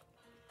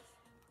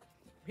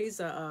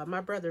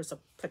 My brother's a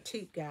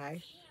petite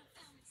guy,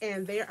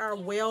 and they are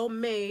well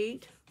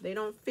made. They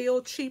don't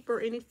feel cheap or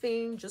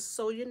anything, just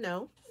so you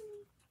know.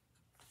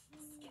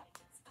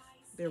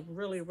 They're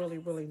really, really,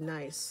 really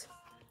nice,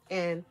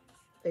 and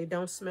they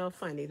don't smell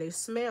funny. They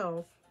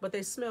smell, but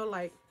they smell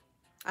like,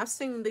 I've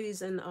seen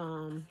these in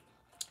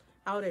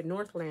out at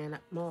Northland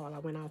Mall. I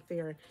went out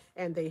there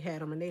and they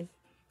had them, and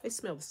they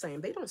smell the same.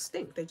 They don't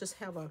stink. They just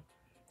have a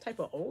type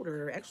of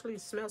odor. Actually,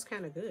 it smells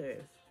kind of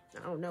good.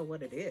 I don't know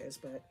what it is,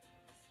 but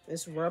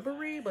it's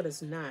rubbery, but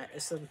it's not.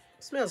 It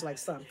smells like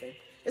something.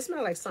 It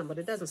smells like something, but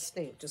it doesn't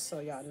stink, just so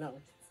y'all know.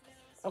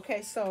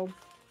 Okay, so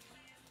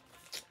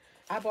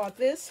I bought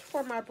this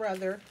for my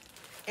brother,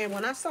 and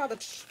when I saw the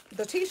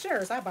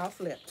t-shirts, I about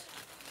flipped.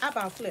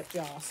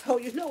 Y'all. So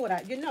you know what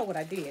I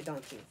did,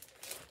 don't you?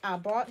 I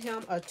bought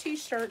him a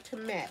t-shirt to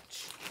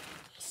match.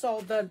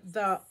 So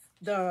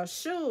the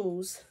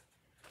shoes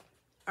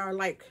are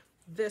like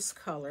this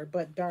color,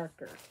 but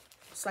darker.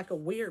 It's like a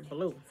weird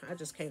blue. I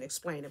just can't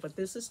explain it. But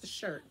this is the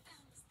shirt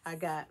I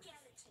got.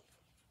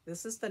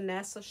 This is the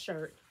NASA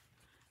shirt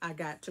I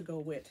got to go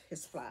with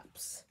his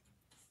flops.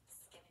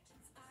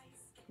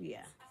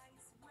 Yeah.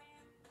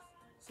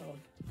 So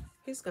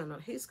he's gonna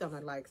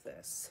like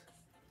this.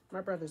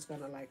 My brother's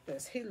gonna like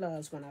this. He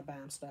loves when I buy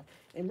him stuff.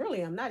 And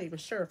really, I'm not even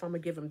sure if I'm gonna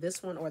give him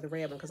this one or the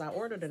red one because I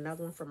ordered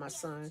another one for my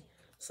son.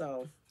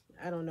 So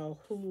I don't know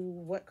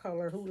what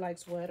color, who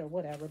likes what or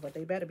whatever, but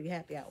they better be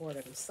happy I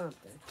ordered them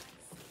something.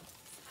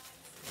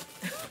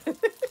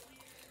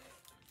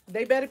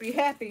 They better be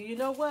happy. You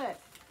know what?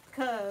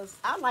 Because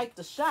I like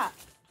to shop.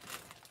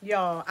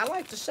 Y'all, I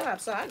like to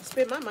shop, so I can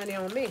spend my money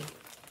on me.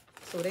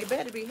 So they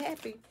better be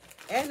happy.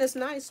 And it's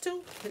nice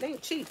too. It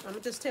ain't cheap. I'm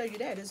gonna just tell you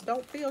that. It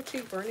don't feel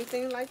cheap or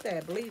anything like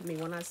that. Believe me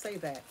when I say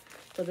that.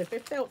 Because if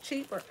it felt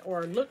cheap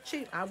or looked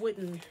cheap, I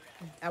wouldn't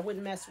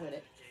mess with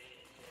it.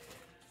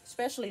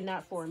 Especially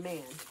not for a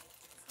man.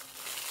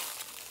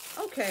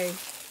 Okay.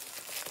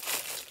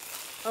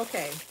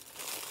 Okay.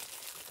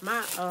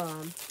 My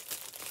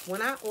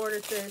when I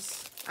ordered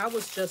this, I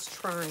was just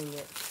trying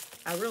it.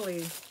 I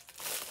really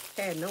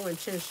had no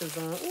intentions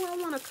on, oh, I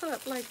want a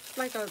cup like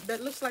a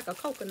that looks like a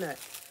coconut.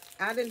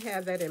 I didn't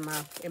have that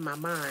in my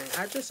mind.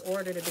 I just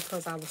ordered it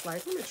because I was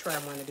like, let me try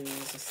one of these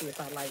and see if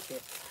I like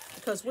it.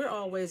 Because we're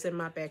always in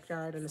my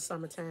backyard in the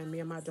summertime, me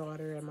and my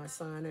daughter and my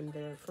son and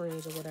their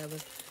friends or whatever,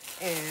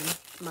 and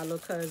my little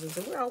cousins,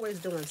 and we're always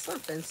doing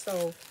something.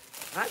 So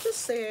I just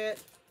said,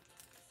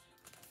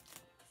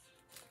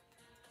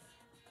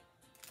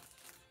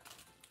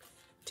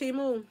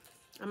 Temu,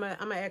 I'm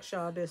gonna ask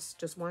y'all this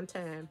just one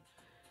time.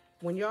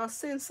 When y'all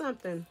send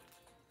something,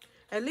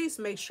 at least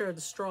make sure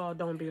the straw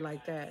don't be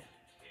like that.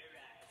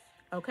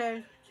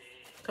 Okay?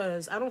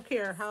 Because I don't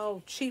care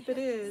how cheap it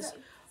is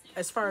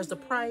as far as the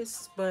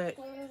price, but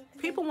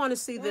people want to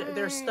see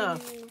their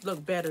stuff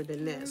look better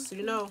than this,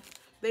 you know?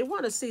 They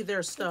want to see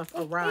their stuff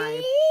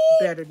arrive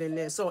better than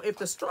this. So if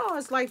the straw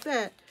is like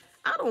that,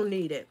 I don't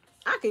need it.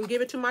 I can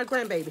give it to my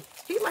grandbaby.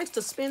 He likes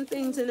to spin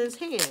things in his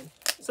hand.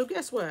 So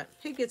guess what?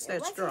 He gets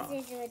that straw.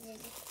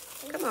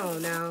 Come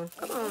on now.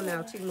 Come on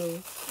now,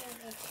 Temu.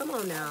 Come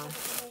on now.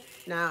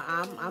 Now,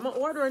 I'm going to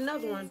order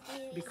another one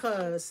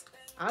because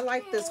I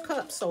like this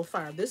cup so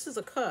far. This is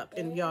a cup,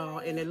 and y'all,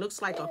 and it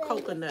looks like a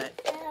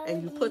coconut.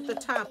 And you put the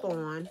top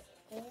on.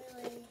 You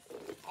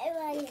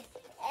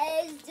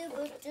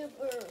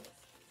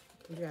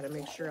got to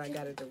make sure I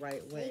got it the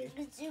right way.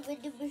 But you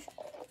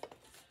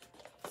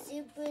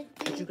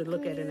can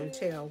look at it and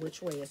tell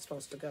which way it's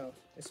supposed to go.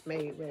 It's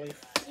made really,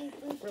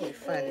 really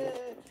funny.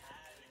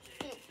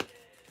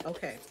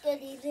 Okay.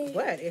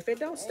 But if it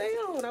don't stay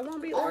on, I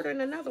won't be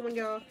ordering another one,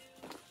 y'all.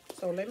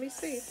 So let me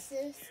see.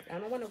 I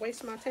don't want to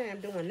waste my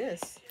time doing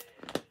this.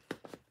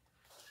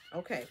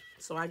 Okay,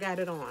 so I got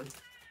it on.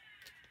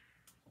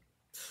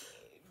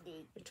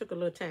 It took a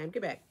little time.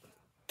 Get back.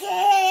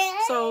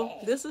 So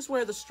this is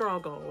where the straw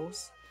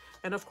goes.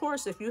 And of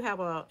course, if you have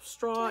a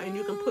straw and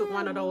you can put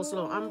one of those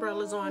little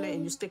umbrellas on it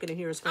and you stick it in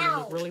here, it's going to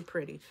look really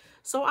pretty.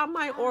 So I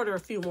might order a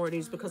few more of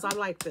these because I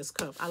like this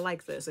cup. I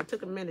like this. It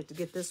took a minute to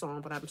get this on,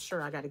 but I'm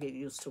sure I got to get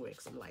used to it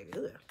because I'm like,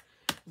 ugh.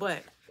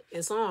 But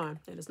it's on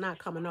and it's not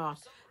coming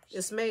off.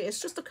 It's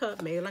just a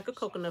cup made like a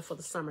coconut for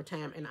the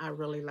summertime, and I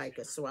really like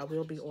it. So I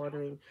will be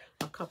ordering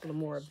a couple of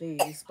more of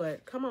these.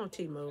 But come on,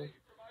 Temu.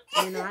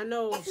 You know, I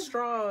know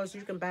straws,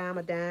 you can buy them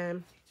a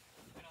dime.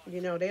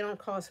 You know, they don't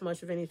cost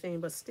much of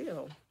anything, but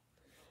still,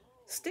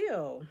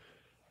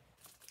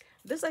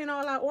 this ain't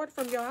all I ordered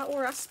from y'all.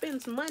 I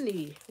spend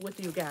money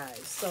with you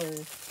guys. So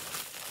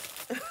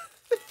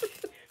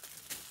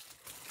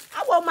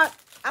I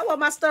want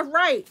my stuff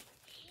right.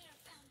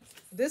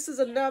 This is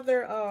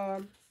another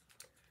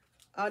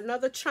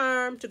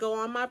charm to go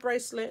on my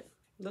bracelet.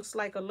 Looks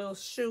like a little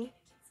shoe.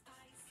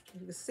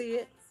 You can see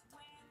it.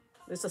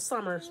 It's a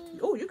summer.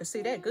 Oh, you can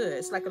see that good.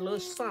 It's like a little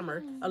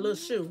summer, a little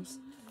shoes.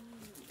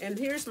 And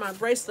here's my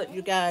bracelet,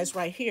 you guys,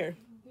 right here.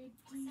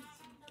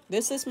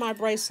 This is my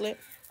bracelet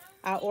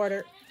I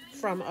ordered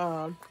from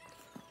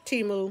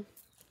Temu.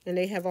 And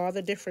they have all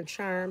the different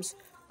charms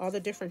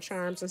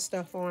and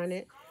stuff on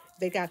it.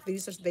 They got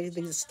these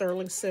are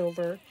sterling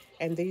silver.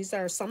 And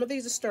some of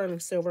these are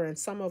sterling silver, and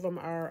some of them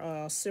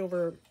are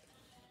silver,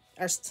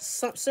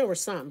 silver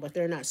something, but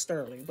they're not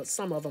sterling. But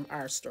some of them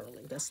are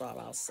sterling. That's all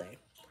I'll say.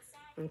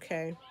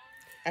 Okay.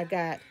 I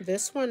got,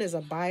 this one is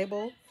a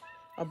Bible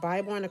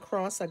and a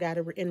cross. I got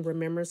it in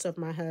remembrance of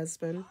my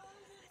husband.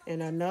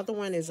 And another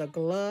one is a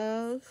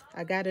glove.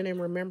 I got it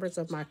in remembrance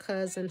of my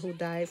cousin who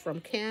died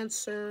from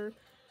cancer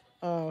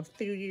a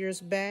few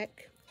years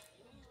back.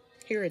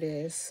 Here it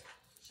is.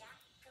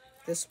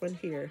 This one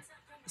here.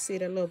 You see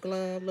that little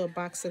glove, little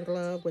boxing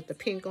glove with the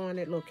pink on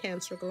it, little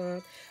cancer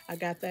glove. I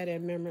got that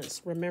in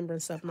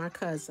remembrance of my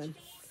cousin.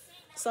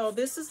 So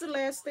this is the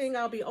last thing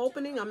I'll be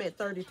opening. I'm at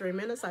 33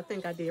 minutes. I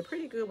think I did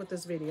pretty good with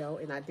this video,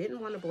 and I didn't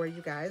want to bore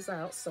you guys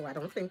out, so I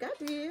don't think I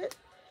did.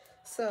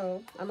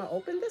 So I'm going to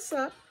open this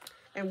up,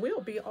 and we'll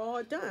be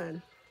all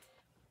done.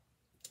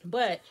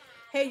 But,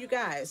 hey, you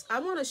guys, I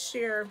want to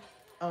share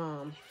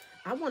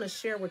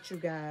with you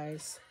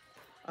guys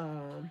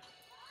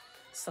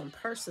some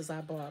purses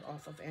I bought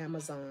off of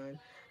Amazon.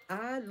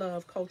 I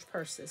love Coach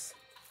purses.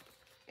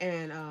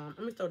 And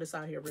let me throw this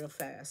out here real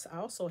fast. I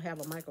also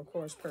have a Michael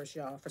Kors purse,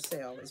 y'all, for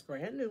sale. It's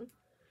brand new.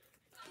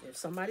 If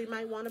somebody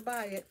might want to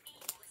buy it,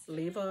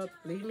 leave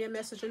me a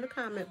message in the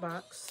comment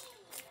box,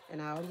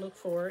 and I'll look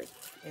for it.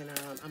 And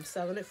I'm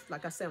selling it,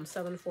 like I said, I'm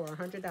selling it for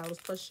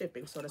 $100 plus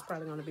shipping. So that's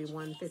probably going to be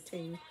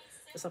 $115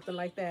 or something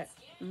like that.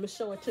 Let me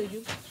show it to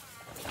you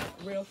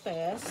real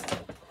fast.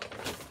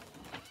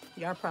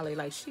 Y'all probably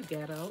like, she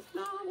ghetto.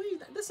 No,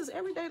 this is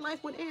everyday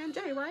life with Ann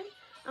J, right?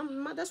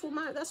 That's what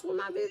my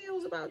video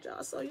is about,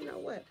 y'all. So you know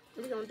what?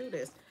 We're gonna do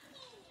this.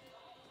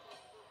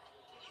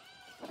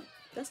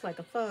 That's like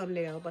a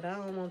thumbnail, but I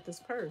don't want this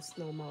purse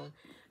no more.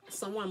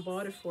 Someone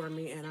bought it for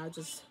me, and I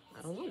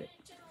don't want it.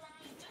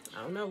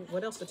 I don't know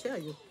what else to tell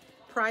you.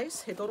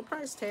 Price, here go the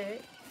price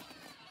tag.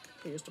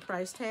 Here's the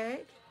price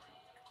tag.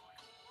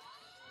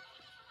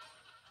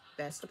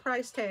 That's the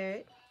price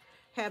tag.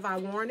 Have I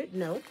worn it?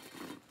 No.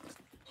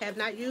 Have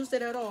not used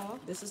it at all.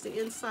 This is the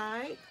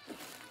inside.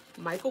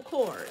 Michael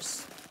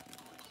Kors.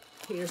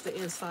 Here's the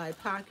inside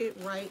pocket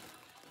right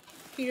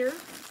here.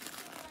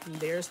 And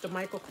there's the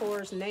Michael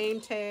Kors name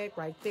tag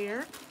right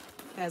there.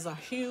 Has a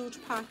huge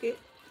pocket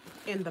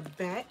in the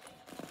back.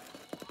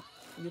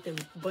 You can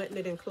button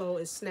it and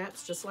close. It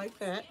snaps just like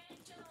that.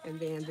 And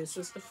then this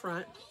is the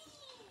front.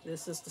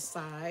 This is the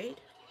side.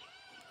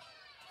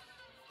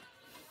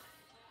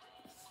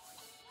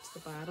 It's the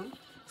bottom.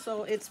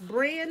 So it's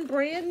brand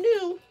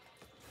new.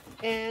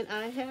 And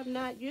I have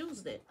not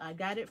used it. I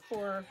got it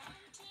for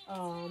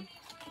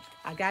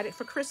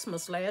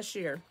Christmas last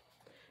year.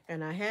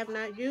 And I have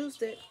not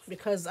used it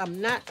because I'm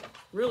not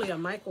really a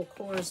Michael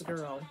Kors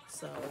girl.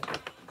 So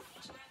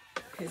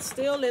it's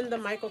still in the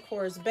Michael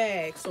Kors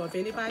bag. So if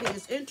anybody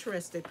is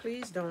interested,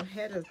 please don't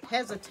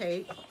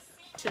hesitate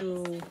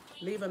to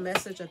leave a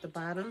message at the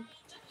bottom.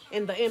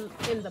 In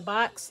the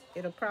box,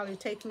 it'll probably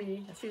take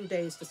me a few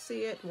days to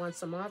see it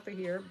once I'm off of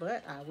here,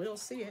 but I will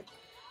see it.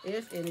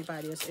 If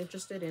anybody is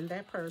interested in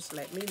that purse,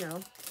 let me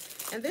know.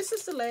 And this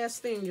is the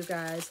last thing, you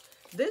guys.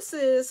 This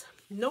is,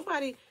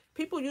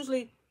 people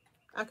usually,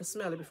 I can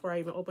smell it before I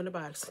even open the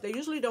box. They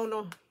usually don't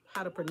know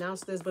how to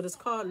pronounce this, but it's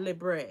called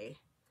Libre.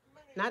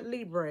 Not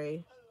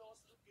Libre,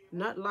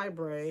 not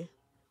Libre,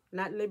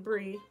 not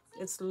Libre.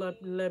 It's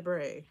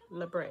Libre.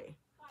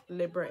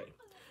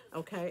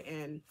 Okay,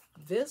 and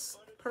this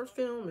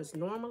perfume is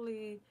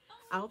normally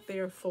out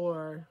there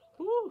for,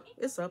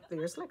 it's up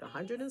there. It's like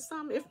 100 and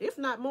something, if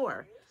not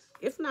more.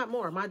 If not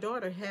more. My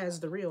daughter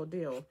has the real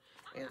deal,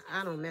 and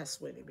I don't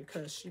mess with it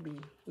because she be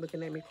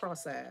looking at me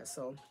cross-eyed.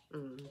 So,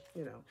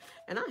 you know,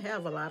 and I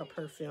have a lot of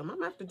perfume. I'm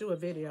gonna have to do a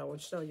video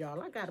and show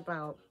y'all. I got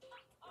about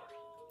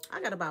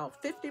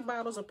 50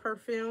 bottles of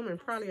perfume and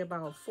probably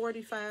about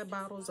 45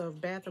 bottles of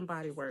Bath and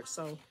Body Works.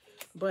 So,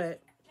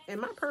 and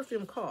my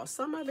perfume costs.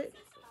 Some of it,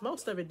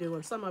 most of it do,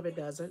 and some of it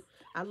doesn't.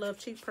 I love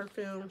cheap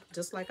perfume,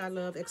 just like I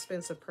love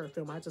expensive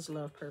perfume. I just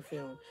love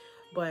perfume.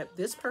 But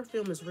this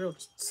perfume is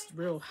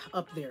real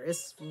up there.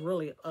 It's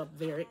really up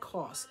there. It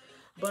costs.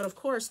 But of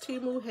course,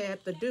 Temu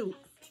had the dupe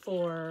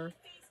for,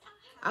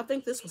 I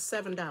think this was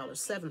 $7,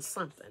 7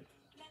 something.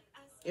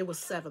 It was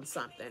 7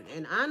 something.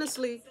 And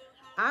honestly,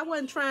 I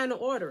wasn't trying to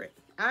order it.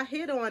 I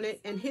hit on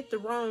it and hit the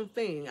wrong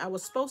thing. I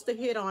was supposed to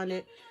hit on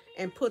it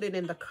and put it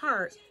in the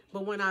cart.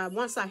 But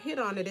once I hit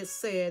on it, it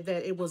said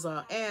that it was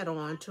an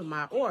add-on to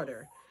my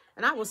order.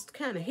 And I was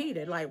kind of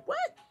heated, like,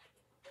 what?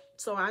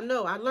 So I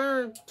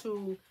learned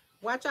to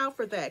watch out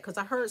for that, because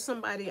I heard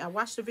I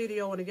watched a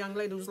video and a young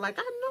lady was like,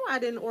 I know I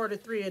didn't order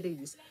 3 of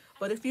these.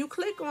 But if you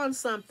click on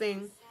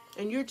something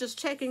and you're just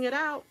checking it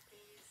out,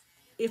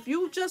 if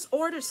you just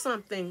ordered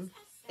something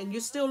and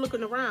you're still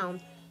looking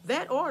around,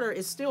 that order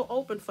is still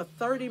open for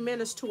 30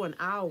 minutes to an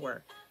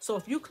hour. So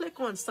if you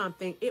click on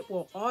something, it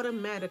will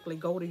automatically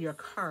go to your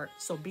cart.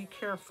 So be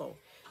careful.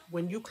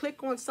 When you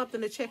click on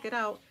something to check it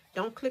out,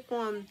 don't click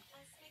on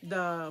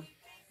the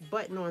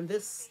button on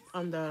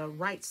the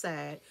right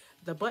side.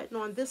 The button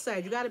on this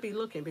side, you got to be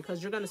looking,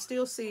 because you're going to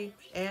still see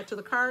add to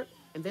the cart,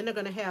 and then they're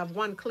going to have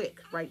one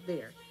click right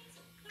there.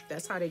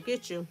 That's how they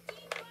get you.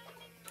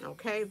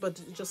 Okay,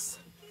 but just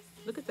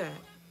look at that.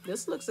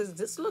 This looks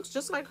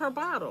just like her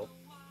bottle.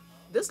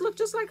 This looks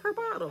just like her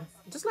bottle.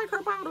 Just like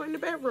her bottle in the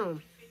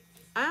bedroom.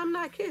 I'm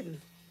not kidding.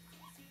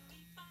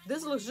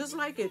 This looks just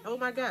like it. Oh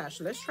my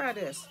gosh, let's try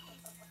this.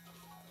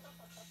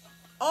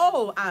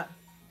 Oh,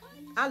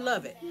 I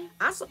love it.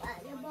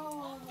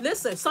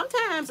 Listen,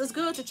 sometimes it's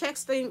good to check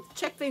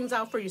things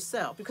out for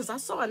yourself, because I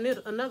saw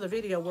another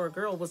video where a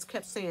girl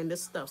kept saying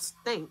this stuff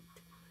stinked.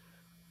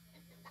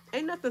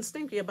 Ain't nothing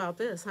stinky about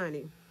this,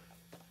 honey.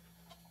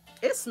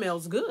 It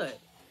smells good,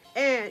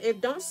 and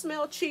it don't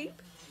smell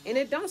cheap, and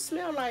it don't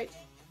smell like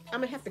I'm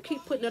gonna have to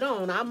keep putting it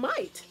on. I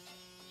might,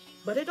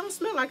 but it don't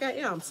smell like I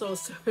am. So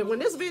when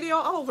this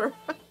video over,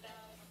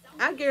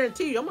 I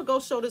guarantee you, I'm gonna go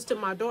show this to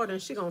my daughter,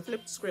 and she gonna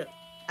flip the script.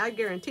 I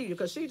guarantee you,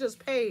 because she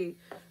just paid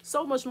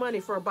so much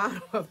money for a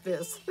bottle of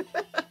this.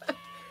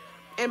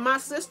 And my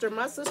sister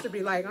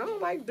be like, I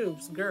don't like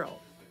dupes, girl.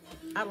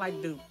 I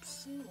like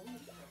dupes.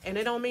 And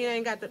it don't mean I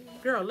ain't got the,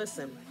 girl,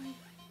 listen.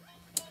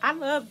 I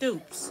love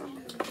dupes.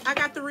 I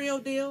got the real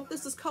deal.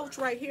 This is Coach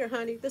right here,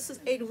 honey. This is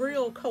a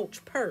real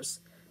Coach purse.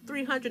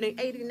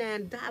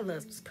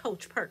 $389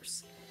 Coach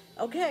purse.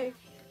 Okay?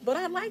 But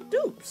I like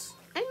dupes.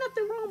 Ain't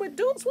nothing wrong with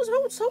dupes. Who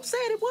said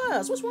it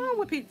was? What's wrong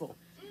with people?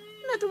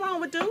 Nothing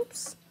wrong with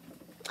dupes.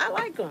 I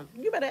like them.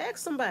 You better ask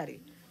somebody.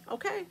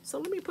 Okay, so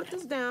let me put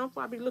this down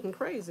before I be looking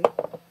crazy,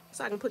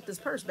 so I can put this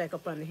purse back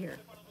up under here.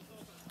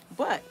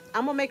 But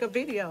I'm gonna make a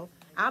video.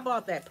 I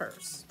bought that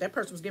purse. That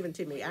purse was given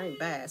to me. I ain't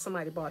bad.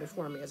 Somebody bought it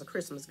for me as a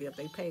Christmas gift.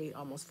 They paid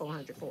almost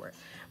 $400 for it.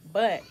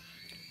 But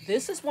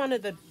this is one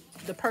of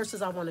the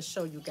purses I want to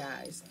show you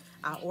guys.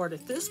 I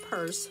ordered this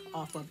purse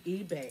off of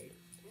eBay,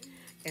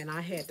 and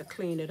I had to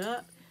clean it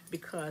up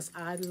because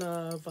I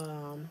love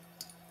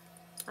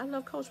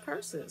Coach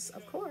purses,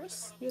 of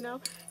course, you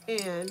know.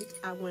 And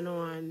I went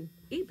on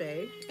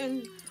eBay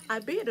and I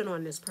bid it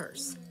on this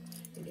purse.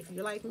 And if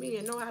you're like me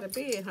and know how to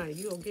bid, honey,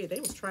 you'll get. They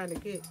was trying to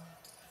get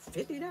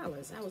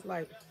 $50. I was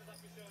like,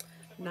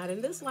 not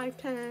in this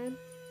lifetime.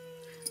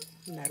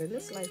 Not in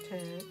this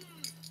lifetime.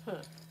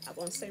 Huh. I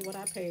won't say what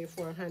I paid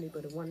for it, honey,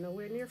 but it wasn't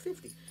nowhere near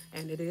 50.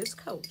 And it is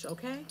Coach,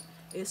 okay?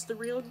 It's the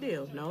real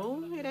deal.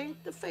 No, it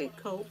ain't the fake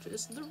Coach.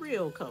 It's the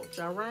real Coach,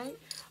 all right?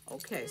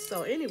 Okay,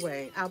 so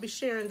anyway, I'll be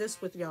sharing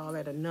this with y'all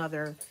at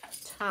another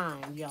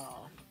time,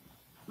 y'all.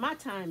 My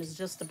time is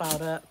just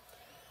about up.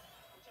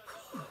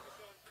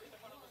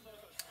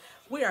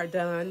 We are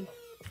done.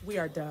 We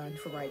are done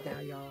for right now,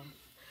 y'all.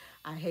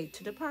 I hate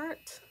to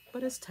depart,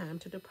 but it's time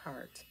to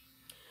depart.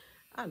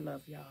 I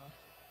love y'all.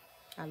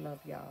 I love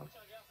y'all.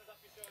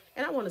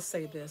 And I want to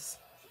say this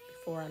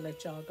before I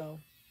let y'all go.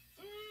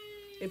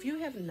 If you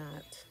have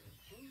not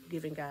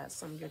given God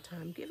some of your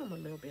time, give him a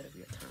little bit of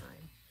your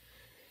time.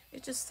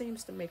 It just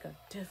seems to make a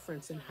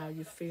difference in how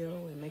you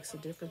feel. It makes a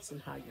difference in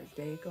how your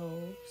day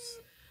goes.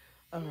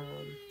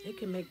 It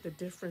can make the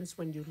difference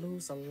when you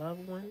lose a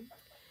loved one.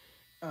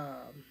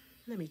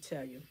 Let me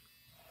tell you,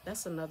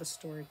 that's another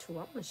story too.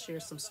 I'm going to share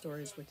some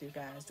stories with you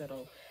guys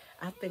that'll,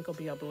 I think, will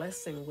be a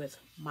blessing with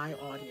my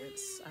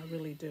audience. I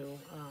really do.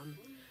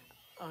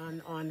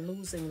 On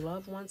losing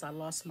loved ones, I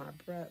lost my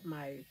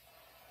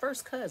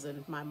first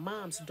cousin, my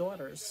mom's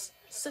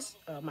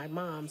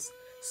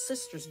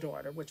sister's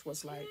daughter, which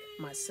was like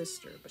my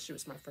sister, but she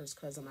was my first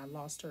cousin. I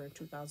lost her in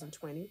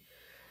 2020.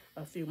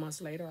 A few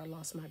months later, I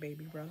lost my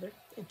baby brother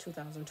in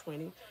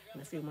 2020.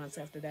 And a few months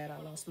after that, I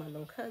lost my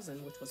little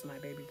cousin, which was my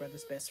baby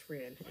brother's best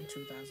friend, in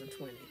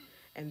 2020.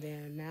 And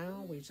then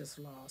now we just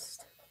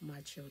lost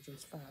my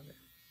children's father.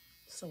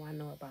 So I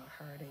know about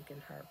heartache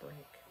and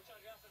heartbreak.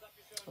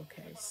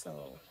 Okay,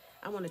 so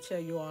I want to tell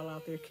you all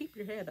out there, keep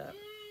your head up.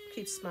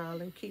 Keep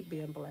smiling, keep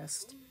being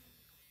blessed.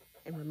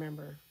 And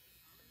remember,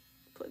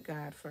 put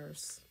God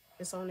first.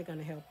 It's only going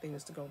to help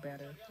things to go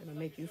better. It'll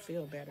make you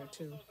feel better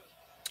too.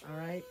 All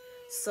right.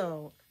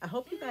 So I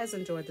hope you guys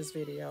enjoyed this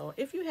video.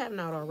 If you have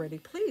not already,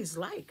 please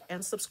like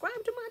and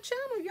subscribe to my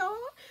channel, y'all.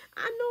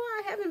 I know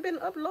I haven't been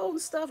uploading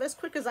stuff as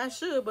quick as I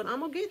should, but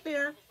I'm going to get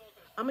there.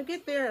 I'm going to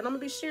get there, and I'm going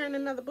to be sharing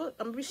another book.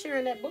 I'm going to be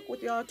sharing that book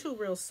with y'all too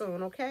real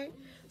soon, okay?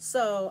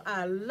 So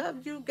I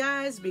love you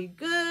guys. Be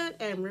good.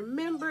 And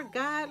remember,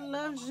 God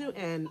loves you,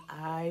 and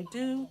I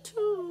do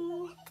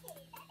too.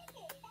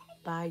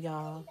 Bye,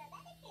 y'all.